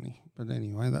 very funny. But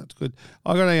anyway, that's good.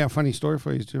 I got a funny story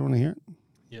for you. Do you want to hear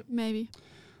it? Maybe.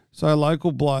 So a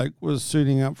local bloke was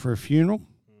suiting up for a funeral,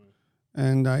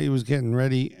 and he was getting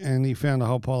ready, and he found a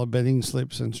whole pile of betting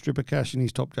slips and stripper cash in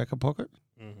his top jacket pocket.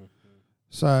 Mm-hmm.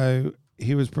 So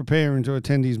he was preparing to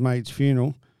attend his mate's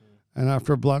funeral, and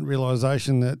after a blunt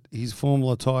realisation that his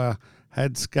formal attire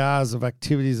had scars of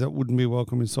activities that wouldn't be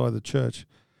welcome inside the church.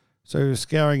 So he was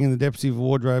scouring in the depths of his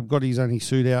wardrobe, got his only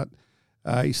suit out.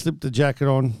 He slipped the jacket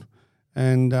on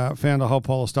and found a whole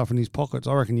pile of stuff in his pockets.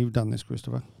 I reckon you've done this,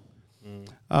 Christopher.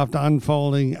 After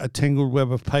unfolding a tangled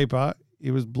web of paper, he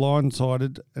was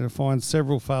blindsided and finds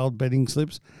several failed betting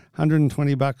slips,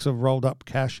 $120 of rolled up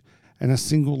cash, and a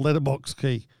single letterbox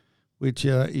key, which he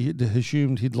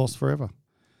assumed he'd lost forever.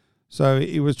 So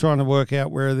he was trying to work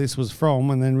out where this was from,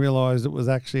 and then realised it was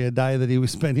actually a day that he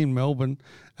was spent in Melbourne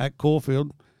at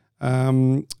Caulfield,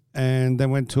 and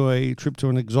then went to a trip to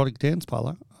an exotic dance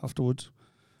parlour afterwards,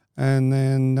 and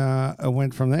then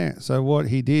went from there. So what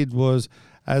he did was,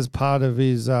 as part of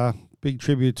his big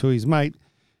tribute to his mate,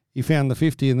 he found the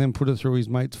 50 and then put it through his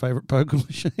mate's favourite poker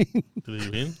machine. Did he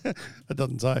win? It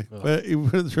doesn't say. Oh. But he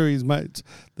put it through his mate's,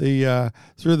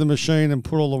 through the machine, and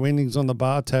put all the winnings on the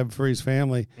bar tab for his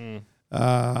family.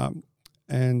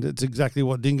 And it's exactly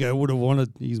what Dingo would have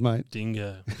wanted, his mate.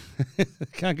 Dingo.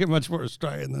 Can't get much more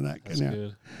Australian than that. That's can you?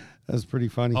 good. That's pretty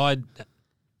funny. I'd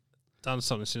done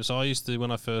something since I used to,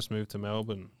 when I first moved to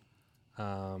Melbourne,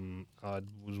 I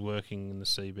was working in the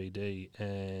CBD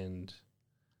and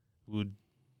would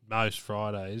most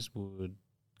Fridays would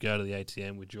go to the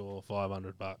ATM, withdraw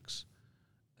 $500,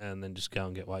 and then just go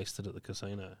and get wasted at the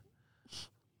casino.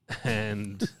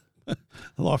 And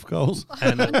Life goals.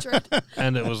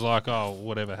 and it was like, oh,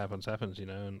 whatever happens, happens, you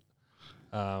know.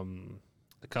 And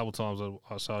a couple of times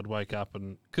I'd wake up,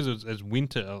 and because it's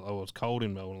winter, or it's cold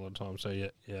in Melbourne a lot of times, so you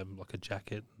have like a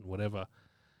jacket and whatever.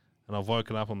 And I've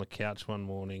woken up on the couch one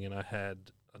morning, and I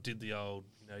did the old,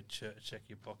 check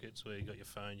your pockets where you got your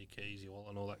phone, your keys, your wallet,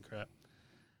 and all that crap.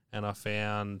 And I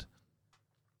found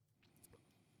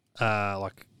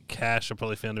like cash. I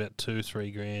probably found about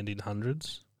 $2-3 grand in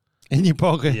hundreds. In your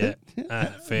pocket. Yeah.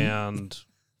 Found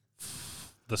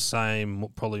the same,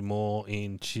 probably more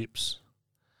in chips,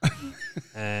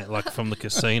 like from the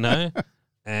casino,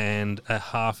 and a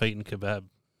half-eaten kebab.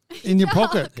 In your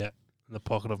pocket. Yeah, in the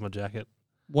pocket of my jacket.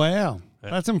 Wow. Yeah.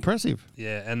 That's impressive.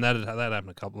 Yeah, and that happened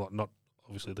a couple, not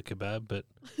obviously the kebab, but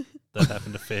that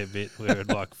happened a fair bit where I'd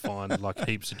like find like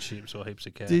heaps of chips or heaps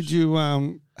of cash. Did you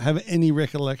have any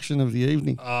recollection of the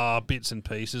evening? Bits and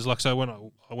pieces. Like, so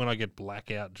when I get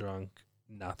blackout drunk,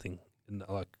 nothing.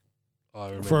 Like, I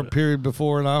remember For a period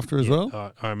before and after as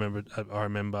well? I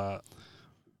remember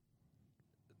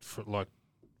for like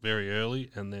very early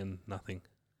and then nothing.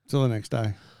 Till the next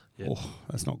day. Yeah. Oh,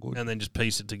 that's not good. And then just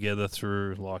piece it together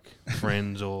through like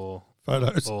friends or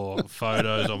Photos. or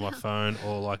photos on my phone,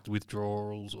 or like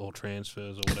withdrawals or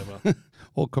transfers or whatever.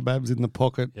 Or kebabs in the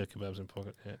pocket. Yeah, kebabs in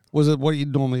pocket. Yeah. Was it what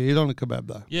you'd normally eat on a kebab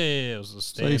though? Yeah. It was a So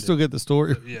standard. you still get the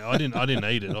story. Yeah, I didn't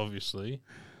eat it obviously,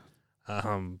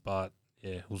 but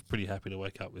yeah, I was pretty happy to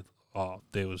wake up with. Oh,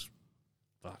 there was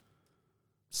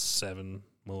 7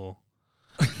 more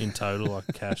in total, like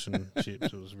cash and chips.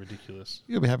 It was ridiculous.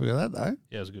 You'll be happy with that though.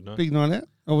 Yeah, it was a good night. Big night out?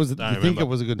 Or was it? Don't You think remember. it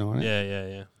was a good night out?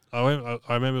 Yeah.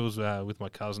 I remember it was with my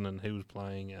cousin, and he was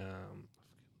playing.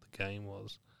 The game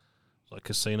was like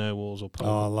Casino Wars or Poker,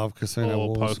 Oh, I love Casino or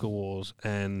Wars. Poker Wars,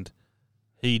 and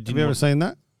he Have didn't. you ever want- seen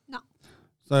that? No.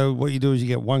 So what you do is you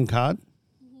get one card.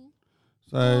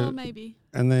 So Oh, maybe.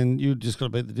 and then you just got to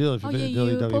beat the dealer. If you Oh, beat yeah, the dealer,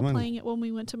 you you were double your both money. playing it when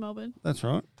we went to Melbourne. That's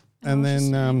right. I And was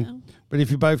just then, saying, but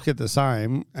if you both get the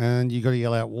same, and you got to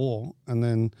yell out war, and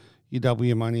then you double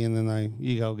your money, and then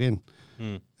you go again,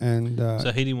 and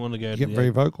So he didn't want to go you to get the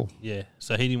very vocal. yeah.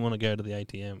 So he didn't want to go to the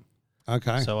ATM.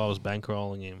 Okay. So I was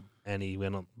bankrolling him, and he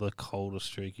went on the coldest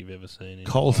streak you've ever seen. In your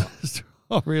Cold. life.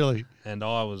 Oh, really? And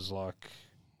I was like,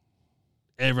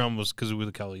 everyone was, because we were with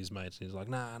a couple of his mates, and he's like,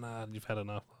 nah, you've had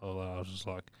enough. I was just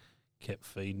like, kept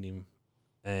feeding him,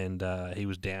 and he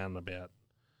was down about,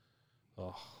 I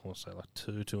want to say like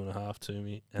 2.5 to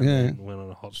me, and Yeah. then went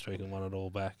on a hot streak and won it all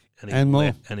back, and he And more.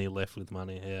 left, and he left with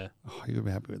money, yeah. Oh, you'll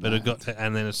be happy with But that. it got,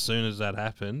 and then as soon as that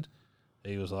happened,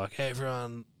 he was like, hey,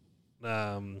 everyone,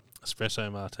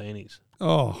 espresso martinis.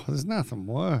 Oh, there's nothing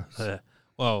worse.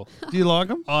 Well, Do you like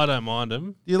them? I don't mind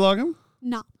them. Do you like them?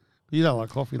 No, You don't like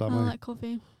coffee, I like don't me. like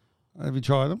coffee. Have you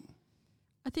tried them?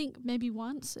 I think maybe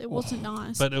once. It wasn't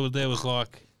nice. But there was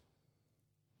like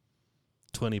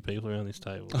 20 people around this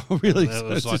table. Oh, really? That So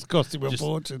was it's like just cost him a just-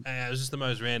 fortune. It was just the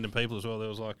most random people as well. There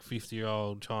was like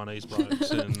 50-year-old Chinese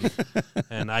blokes and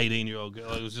an 18-year-old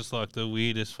girl. It was just like the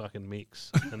weirdest fucking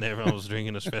mix. And everyone was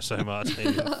drinking espresso martini.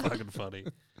 It was fucking funny.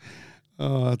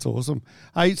 Oh, that's awesome.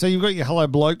 Hey, so you've got your Hello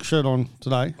Bloke shirt on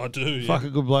today. I do. Yeah. Fuck, a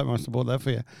good bloke must have bought that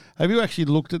for you. Have you actually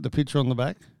looked at the picture on the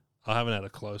back? I haven't had a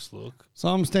close look. So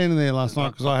I'm standing there last night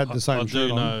because I had the same I shirt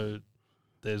do on. know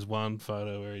there's one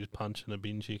photo where he's punching a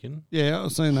bin chicken. Yeah,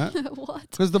 I've seen that. What?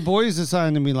 Because the boys are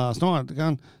saying to me last night, they're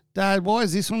going, Dad, why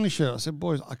is this on your shirt? I said,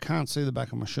 boys, I can't see the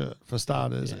back of my shirt, for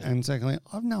starters. Yeah. And secondly,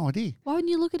 I have no idea. Why wouldn't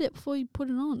you look at it before you put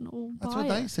it on or That's buy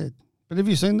what it? they said. But have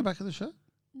you seen the back of the shirt?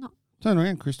 No. Turn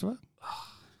around, Christopher.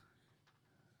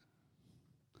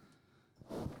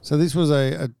 So this was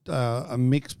a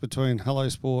mix between Hello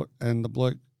Sport and the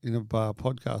bloke in a bar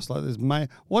podcast. Like there's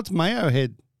what's Mayo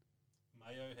Head?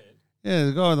 Mayo head. Yeah,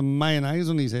 the guy with the mayonnaise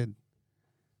on his head.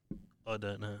 I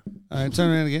don't know. All right,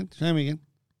 turn around again. Show me again.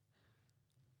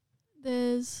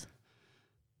 There's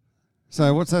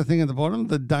So what's that thing at the bottom?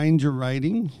 The danger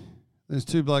rating. There's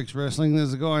two blokes wrestling.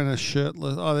 There's a guy in a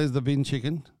shirtless. Oh, there's the bin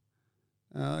chicken.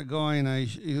 A guy in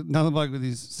another bloke with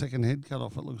his second head cut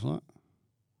off. It looks like.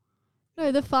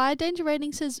 no. The fire danger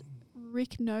rating says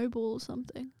Rick Noble or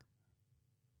something.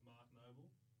 Mark Noble.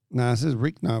 No, it says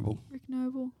Rick Noble. Rick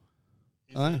Noble.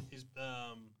 Oh.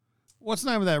 What's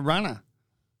the name of that runner?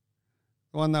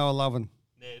 The one they were loving.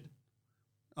 Ned.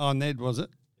 Oh, Ned, was it?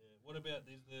 Yeah. What about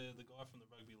the guy from the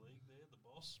rugby league there, the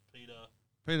boss, Peter?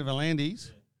 Peter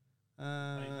Valandis.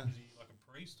 Is he like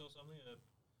a priest or something?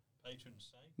 A patron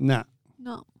saint? No.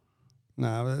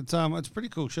 No. It's a pretty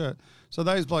cool shirt. So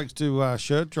those blokes do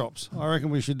shirt drops. I reckon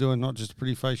we should do a not just a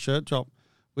pretty face shirt drop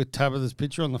with Tabitha's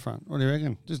picture on the front. What do you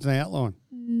reckon? Just an outline.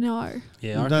 No.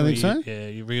 Yeah, You I don't reckon think so? Yeah,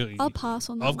 you really. I'll pass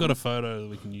on that. I've got one. a photo that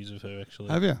we can use of her actually.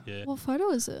 Have you? Yeah. What photo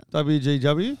is it?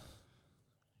 WGW?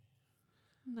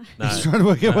 No. No. He's trying to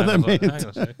work out what that hang on meant.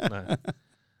 a sec.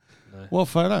 No. What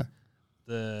photo?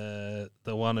 The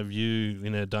one of you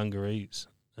in her dungarees.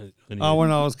 When I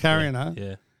was carrying her.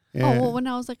 Yeah. Yeah. Oh, well, when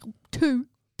I was like 2,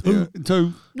 Yeah,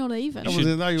 two. not even. That was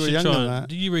it. No, you were should younger try than and- that.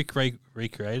 Did you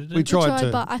recreated it? We tried to.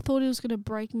 but I thought he was going to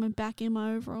break my back in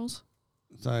my overalls.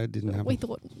 So it didn't happen. We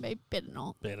thought maybe better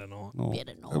not. Better not. No,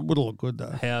 Better it not. would have looked good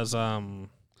though. How's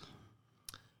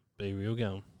Be Real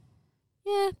going?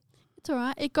 Yeah, it's all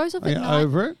right. It goes off Are at you night.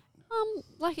 over it?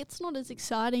 Like it's not as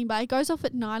exciting, but it goes off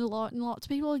at night a lot, and lots of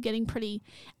people are getting pretty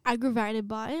aggravated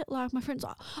by it. Like my friends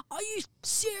are, "Are you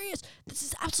serious? This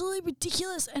is absolutely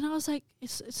ridiculous." And I was like,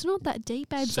 "It's not that deep,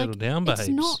 babes. Settle Like down, babes.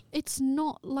 it's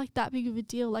not like that big of a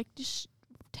deal. Like just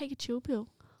take a chill pill."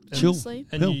 Chill. Honestly.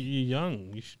 And Pill. you're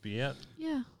young. You should be out.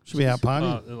 Yeah, Should be out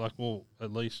partying Well,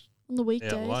 at least on the out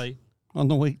weekdays. late. on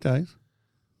the weekdays.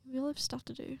 We all have stuff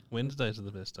to do. Wednesdays are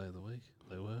the best day of the week.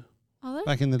 They were Are they?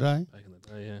 Back in the day. back in the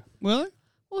day. Yeah. Well,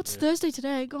 Well, it's Yeah. Thursday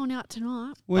today. Going out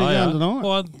tonight. where are you going tonight?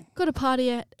 Well, Got a party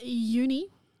at uni.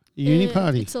 Uni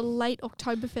party. It's a late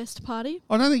Oktoberfest party.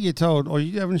 I don't think you told, or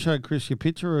you haven't showed Chris your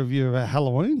picture of your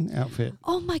Halloween outfit.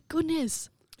 Oh my goodness!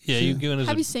 yeah, you're giving us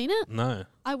Have you seen it? No.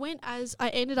 I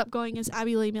ended up going as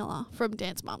Abby Lee Miller from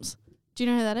Dance Mums. Do you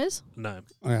know who that is? No.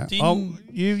 Yeah. Didn't-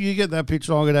 You get that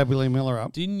picture, I'll get Abby Lee Miller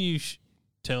up. Didn't you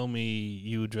tell me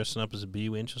you were dressing up as a beer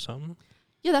wench or something?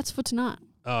 Yeah, that's for tonight.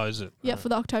 Oh, is it? Yeah, for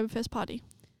the Oktoberfest party.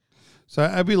 So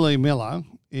Abby Lee Miller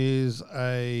is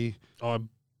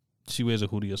She wears a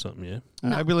hoodie or something, yeah?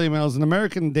 No. Abby Lee Miller is an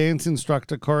American dance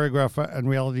instructor, choreographer, and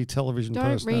reality television Don't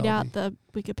personality. read out the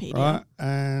Wikipedia. Right,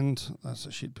 and that's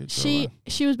a shit picture.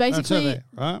 She was That's her basically there,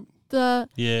 right? the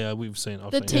Yeah, we've seen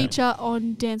I've the seen it. teacher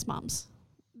on Dance Mums.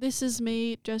 This is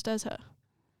me dressed as her.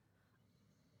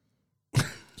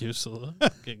 Give us a look.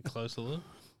 Getting close a little.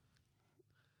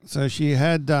 So she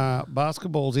had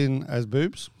basketballs in as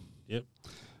boobs. Yep.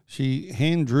 She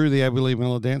hand drew the Abby Lee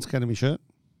Miller Dance Academy shirt,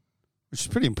 which is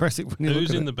pretty impressive when you Who's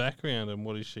look at in it. the background and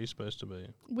what is she supposed to be?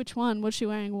 Which one? Was she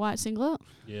wearing? White singlet?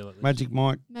 Yeah, like this. Magic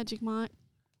Mike. Magic Mike.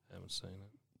 Haven't seen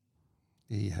it.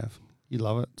 Yeah, you have. You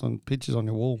love it. It's on pictures on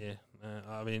your wall. Yeah.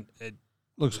 I mean, it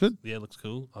Looks good. Yeah, it looks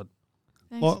cool.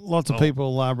 Thanks. Lots of Oh.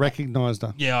 people recognised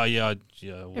her. Yeah.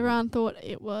 Well, Everyone thought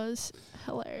it was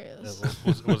hilarious.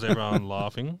 was everyone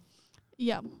laughing?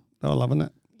 Yeah. They were loving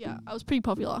it. Yeah, I was pretty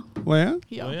popular. Well,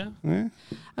 Yeah. Oh, yeah? yeah.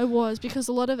 I was, because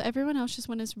a lot of everyone else just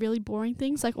went as really boring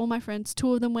things. Like all my friends,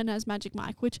 2 of them went as Magic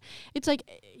Mike, which it's like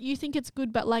you think it's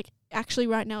good, but like actually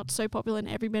right now it's so popular and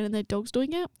every man and their dog's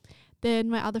doing it. Then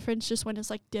my other friends just went as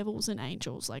like devils and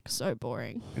angels, like so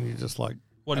boring. And you're just like,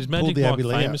 What, is Pulled Magic the Mike Abby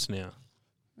Lee out. famous now?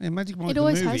 yeah, Magic Mike. It the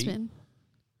always movie, has been.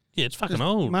 Yeah, it's fucking just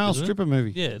old. Male isn't it? stripper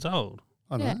movie. Yeah, it's old.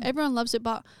 I don't Yeah, know. everyone loves it,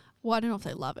 but well, I don't know if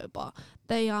they love it, but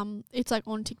they it's like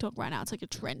on TikTok right now. It's like a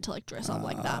trend to like dress up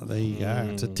like that. There you go.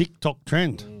 It's a Mm. TikTok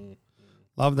trend.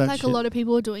 Love that Like shit. a lot of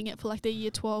people are doing it for like their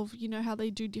year 12. You know how they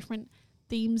do different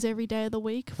themes every day of the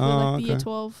week for Oh, the year okay.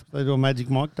 12. They do a Magic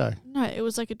Mike Day. No, it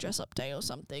was like a dress up day or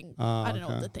something. Oh, I don't know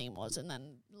what okay. the theme was, and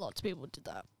then lots of people did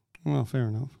that. Well, fair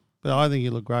enough. But I think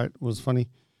you look great. It was funny.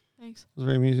 Thanks. It was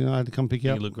very amusing. I had to come pick you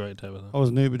You up. look great, Tabitha. I was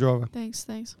an Uber driver. Thanks.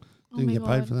 Oh Didn't my get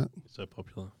God. paid for that. You're so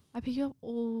popular. I pick you up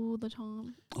all the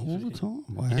time. All the time.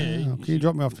 Wow. Yeah, you Can you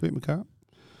drop me off to pick my car up?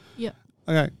 Yep.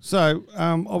 Okay. So,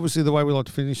 obviously, the way we like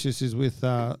to finish this is with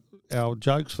our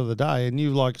jokes for the day. And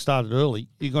you, started early.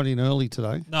 You got in early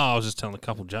today. No, I was just telling a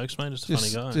couple jokes, mate. Just a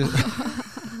funny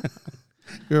guy.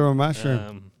 You're a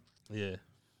mushroom. Yeah.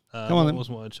 Come on what then. was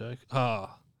my joke?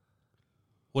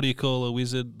 What do you call a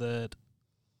wizard that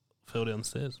fell down the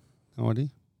stairs? No idea.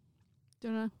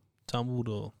 Don't know.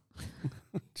 Tumbledore.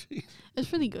 Jeez. It's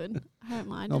pretty good. I don't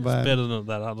mind. Not it. bad. Better than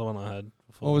that other one I had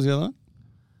before. What was the other one?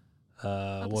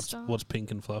 the start. What's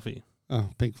pink and fluffy? Oh,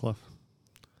 pink fluff.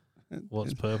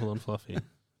 What's purple and fluffy?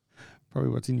 Probably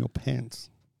what's in your pants.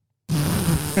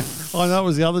 Oh, that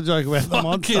was the other joke about the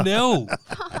monster. Fucking hell.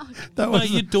 That was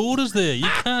Mate, your daughter's there. You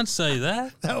can't say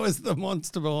that. that was the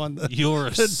monster behind the. You're a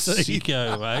the teeth.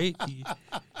 sicko, mate.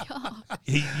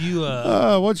 You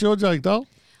are. What's your joke, doll?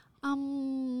 I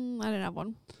don't have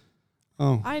one.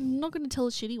 Oh, I'm not going to tell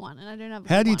a shitty one, and I don't have. A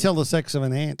how good do you one. tell the sex of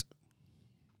an ant?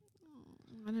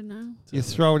 I don't know. You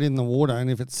throw it in the water, and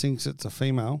if it sinks, it's a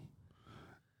female,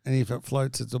 and if it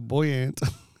floats, it's a boy ant.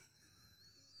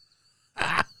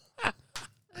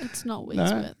 It's not No.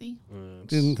 Wordsworthy.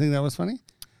 Didn't think that was funny.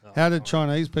 How did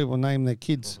Chinese people name their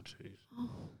kids? Oh, jeez.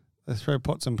 They throw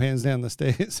pots and pans down the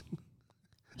stairs.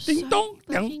 Ding So dong,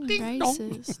 fucking ding dong.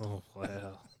 racist. Oh,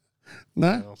 wow.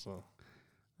 No, Also,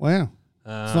 wow.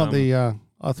 It's not the.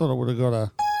 I thought it would have got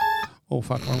a. Oh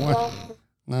fuck! Wrong way.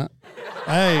 No.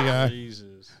 There you go.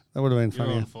 Jesus. That would have been You're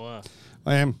funny. on fire.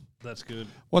 I am. That's good.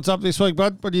 What's up this week,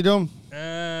 bud? What are you doing?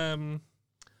 Don't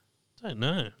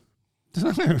know.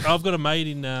 Dunno. I've got a mate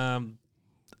in.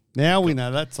 Now we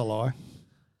know that's a lie.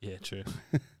 Yeah, true.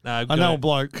 No, I know a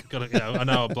bloke. I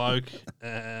know a bloke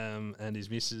and his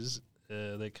missus.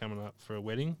 They're coming up for a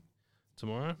wedding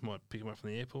tomorrow. Might pick him up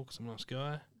from the airport because I'm a nice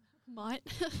guy. Might.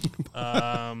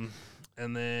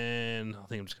 And then I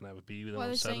think I'm just going to have a beer with them Why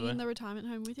on they staying Saturday. in the retirement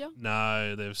home with you?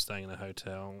 No, they were staying in a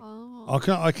hotel. Oh,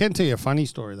 I can tell you a funny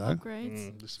story though.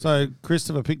 upgrades. This So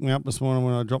Christopher picked me up this morning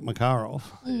when I dropped my car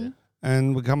off, Mm.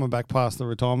 and we're coming back past the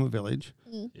retirement village,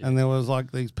 Mm. Yeah. and there was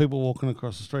these people walking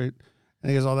across the street,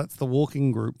 and he goes, "Oh, that's the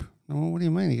walking group." And I went, "What do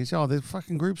you mean?" He goes, "Oh, there's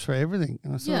fucking groups for everything."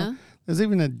 And I said, Yeah. "There's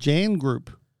even a Jan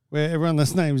group where everyone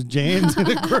that's name's Jan's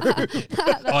in a group."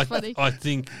 That's funny. I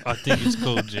think it's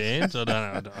called Jans. I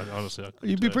don't know. Honestly, I couldn't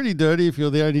You'd be tell. pretty dirty if you're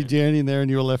the only Jan in there and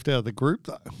you were left out of the group,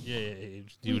 though. Yeah.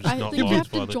 You were just I not think you have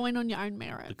liked by to the join on your own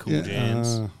merit. cool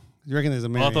Jans. You reckon there's a I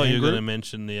Mary thought you Ann were going to group?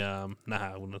 mention the Nah,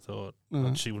 I wouldn't have thought.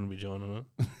 Uh-huh. She wouldn't be joining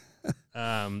it.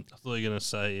 I thought you were going to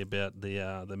say about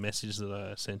the message that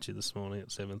I sent you this morning at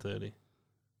 7:30.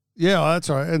 Yeah, that's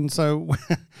right. And so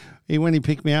when he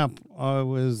picked me up, I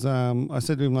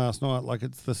said to him last night,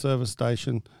 it's the service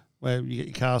station where you get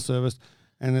your car serviced,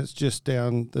 and it's just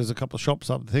down. There's a couple of shops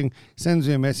up the thing. He sends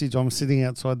me a message. I'm sitting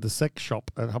outside the sex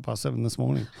shop at 7:30 this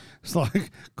morning. It's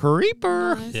like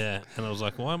creeper. Nice. Yeah, and I was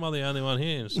like, why am I the only one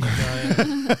here? It's like, oh,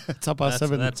 yeah. It's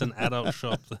 7:30. That's an adult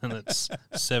shop, and it's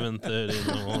 7:30 in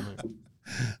the morning.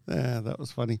 Yeah, that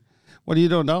was funny. What are you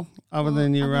doing, Dol? Other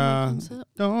than your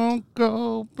don't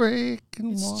go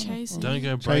breaking It's waterfalls. chasing. Don't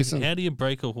go break. Chasing. How do you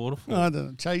break a waterfall? I don't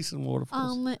know, chasing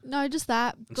waterfalls. No, just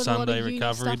that. Got a lot Sunday of uni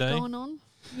recovery stuff day? going on.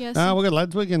 Yes. We've got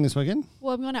lads weekend this weekend.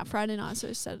 Well, I'm going out Friday night,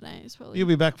 so Saturday is probably. You'll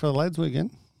be back for the lads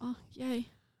weekend. Oh, yay!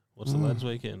 What's the lads'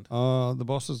 weekend? The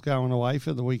boss is going away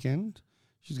for the weekend.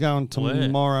 She's going Where?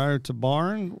 tomorrow to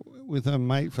Byron with her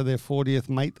mate for their 40th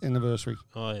mate anniversary.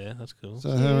 Oh yeah, that's cool.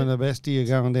 So her and her bestie are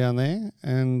going down there,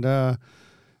 and they're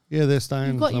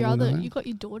staying. You've got your somewhere down there. you got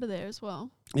your daughter there as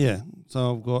well, Yeah,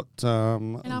 so I've got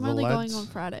and I'm the only lads, going on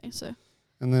Friday, so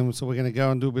and then so we're going to go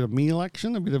and do a bit of meal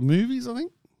action, a bit of movies. I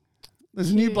think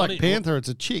there's a new Cute. Black What do you- Panther. It's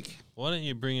a chick. Why don't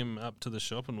you bring him up to the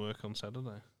shop and work on Saturday?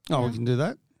 Oh, Yeah. we can do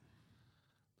that.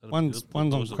 That'd be One's good. on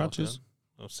Doors are locked crutches. down.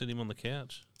 I'll sit him on the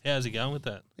couch. How's he going with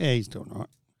that? Yeah, he's doing all right.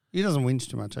 He doesn't winch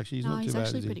too much, actually. He's no, not too he's bad,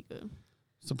 actually is he? pretty good.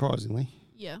 Surprisingly.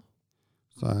 Yeah.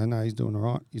 So, no, he's doing all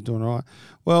right. He's doing all right.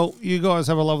 Well, you guys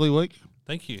have a lovely week.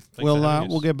 Thank you. Thanks We'll for having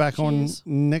we'll us. get back Cheers.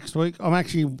 on next week. I'm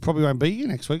actually probably won't be here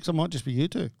next week, so it might just be you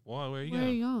two. Why? Where are you Where are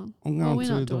going? you going? I'm Well, going we're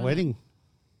to not the doing it. wedding.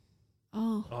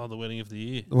 Oh, Oh, the wedding of the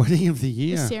year. The wedding of the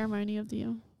year. the ceremony of the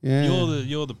year. Yeah.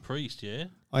 You're the priest, yeah?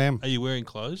 I am. Are you wearing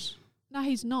clothes? No,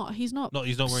 he's not. He's not. No,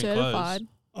 he's not wearing certified. clothes.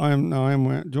 I am. No, I am.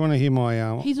 Do you want to hear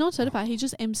my? He's not certified. He's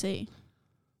just MC.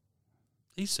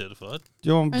 He's certified. Do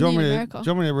you want Only me in to? America. Do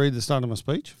you want me to read the start of my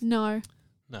speech? No.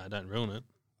 No, don't ruin it.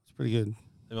 It's pretty good.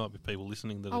 There might be people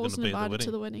listening that I are going to wasn't be at the invited wedding.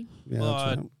 to the wedding. Yeah, Well,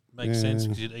 that's it right. makes sense Yeah.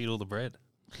 because you'd eat all the bread.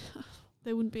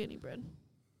 There wouldn't be any bread.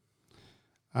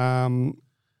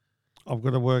 I've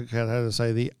got to work out how to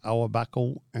say the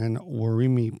Awabakal and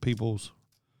Warimi peoples,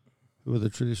 who are the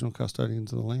traditional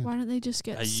custodians of the land. Why don't they just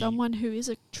get Are you- someone who is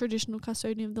a traditional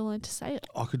custodian of the land to say it?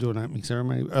 I could do an opening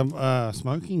ceremony,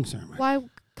 smoking ceremony. Why How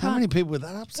can't many people would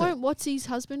that upset? won't Watsy's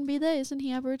husband be there? Isn't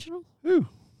he Aboriginal? Who?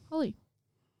 Holly.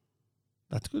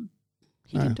 That's good.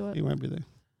 He can do it. He won't be there.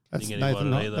 That's Think anybody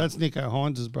Nathan. either. That's Nico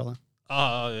Hines' brother.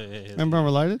 Oh, yeah. Remember I'm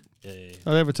related? Yeah. Did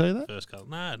I ever tell you that? First colour.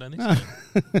 No, I don't think No. so.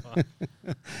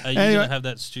 Are you Anyway. going to have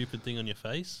that stupid thing on your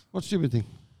face? What stupid thing?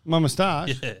 My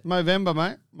moustache. Yeah. Movember,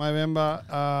 mate.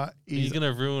 Movember You're is going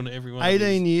to ruin every one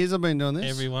 18 of years I've been doing this.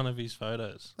 every one of his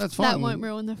photos. That's fine. That won't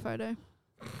ruin the photo.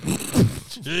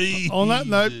 On that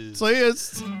note, see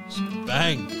us.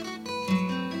 Bang.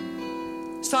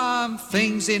 Some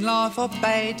things in life are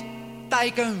bad,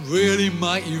 they can really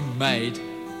make you mad.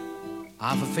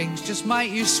 Other things just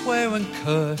make you swear and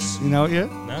curse. You know it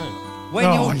yet? No. When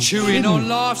Oh, you're you chewing on kidding?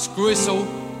 life's gristle,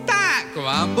 that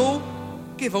grumble,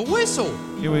 give a whistle.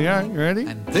 Here we go. You ready?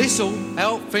 And this'll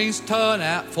help things turn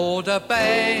out for the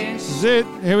best. This is it.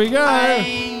 Here we go.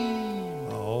 Hey,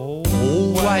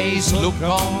 always look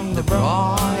on the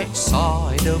bright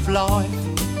side of life.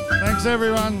 Thanks,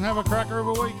 everyone. Have a cracker of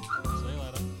a week.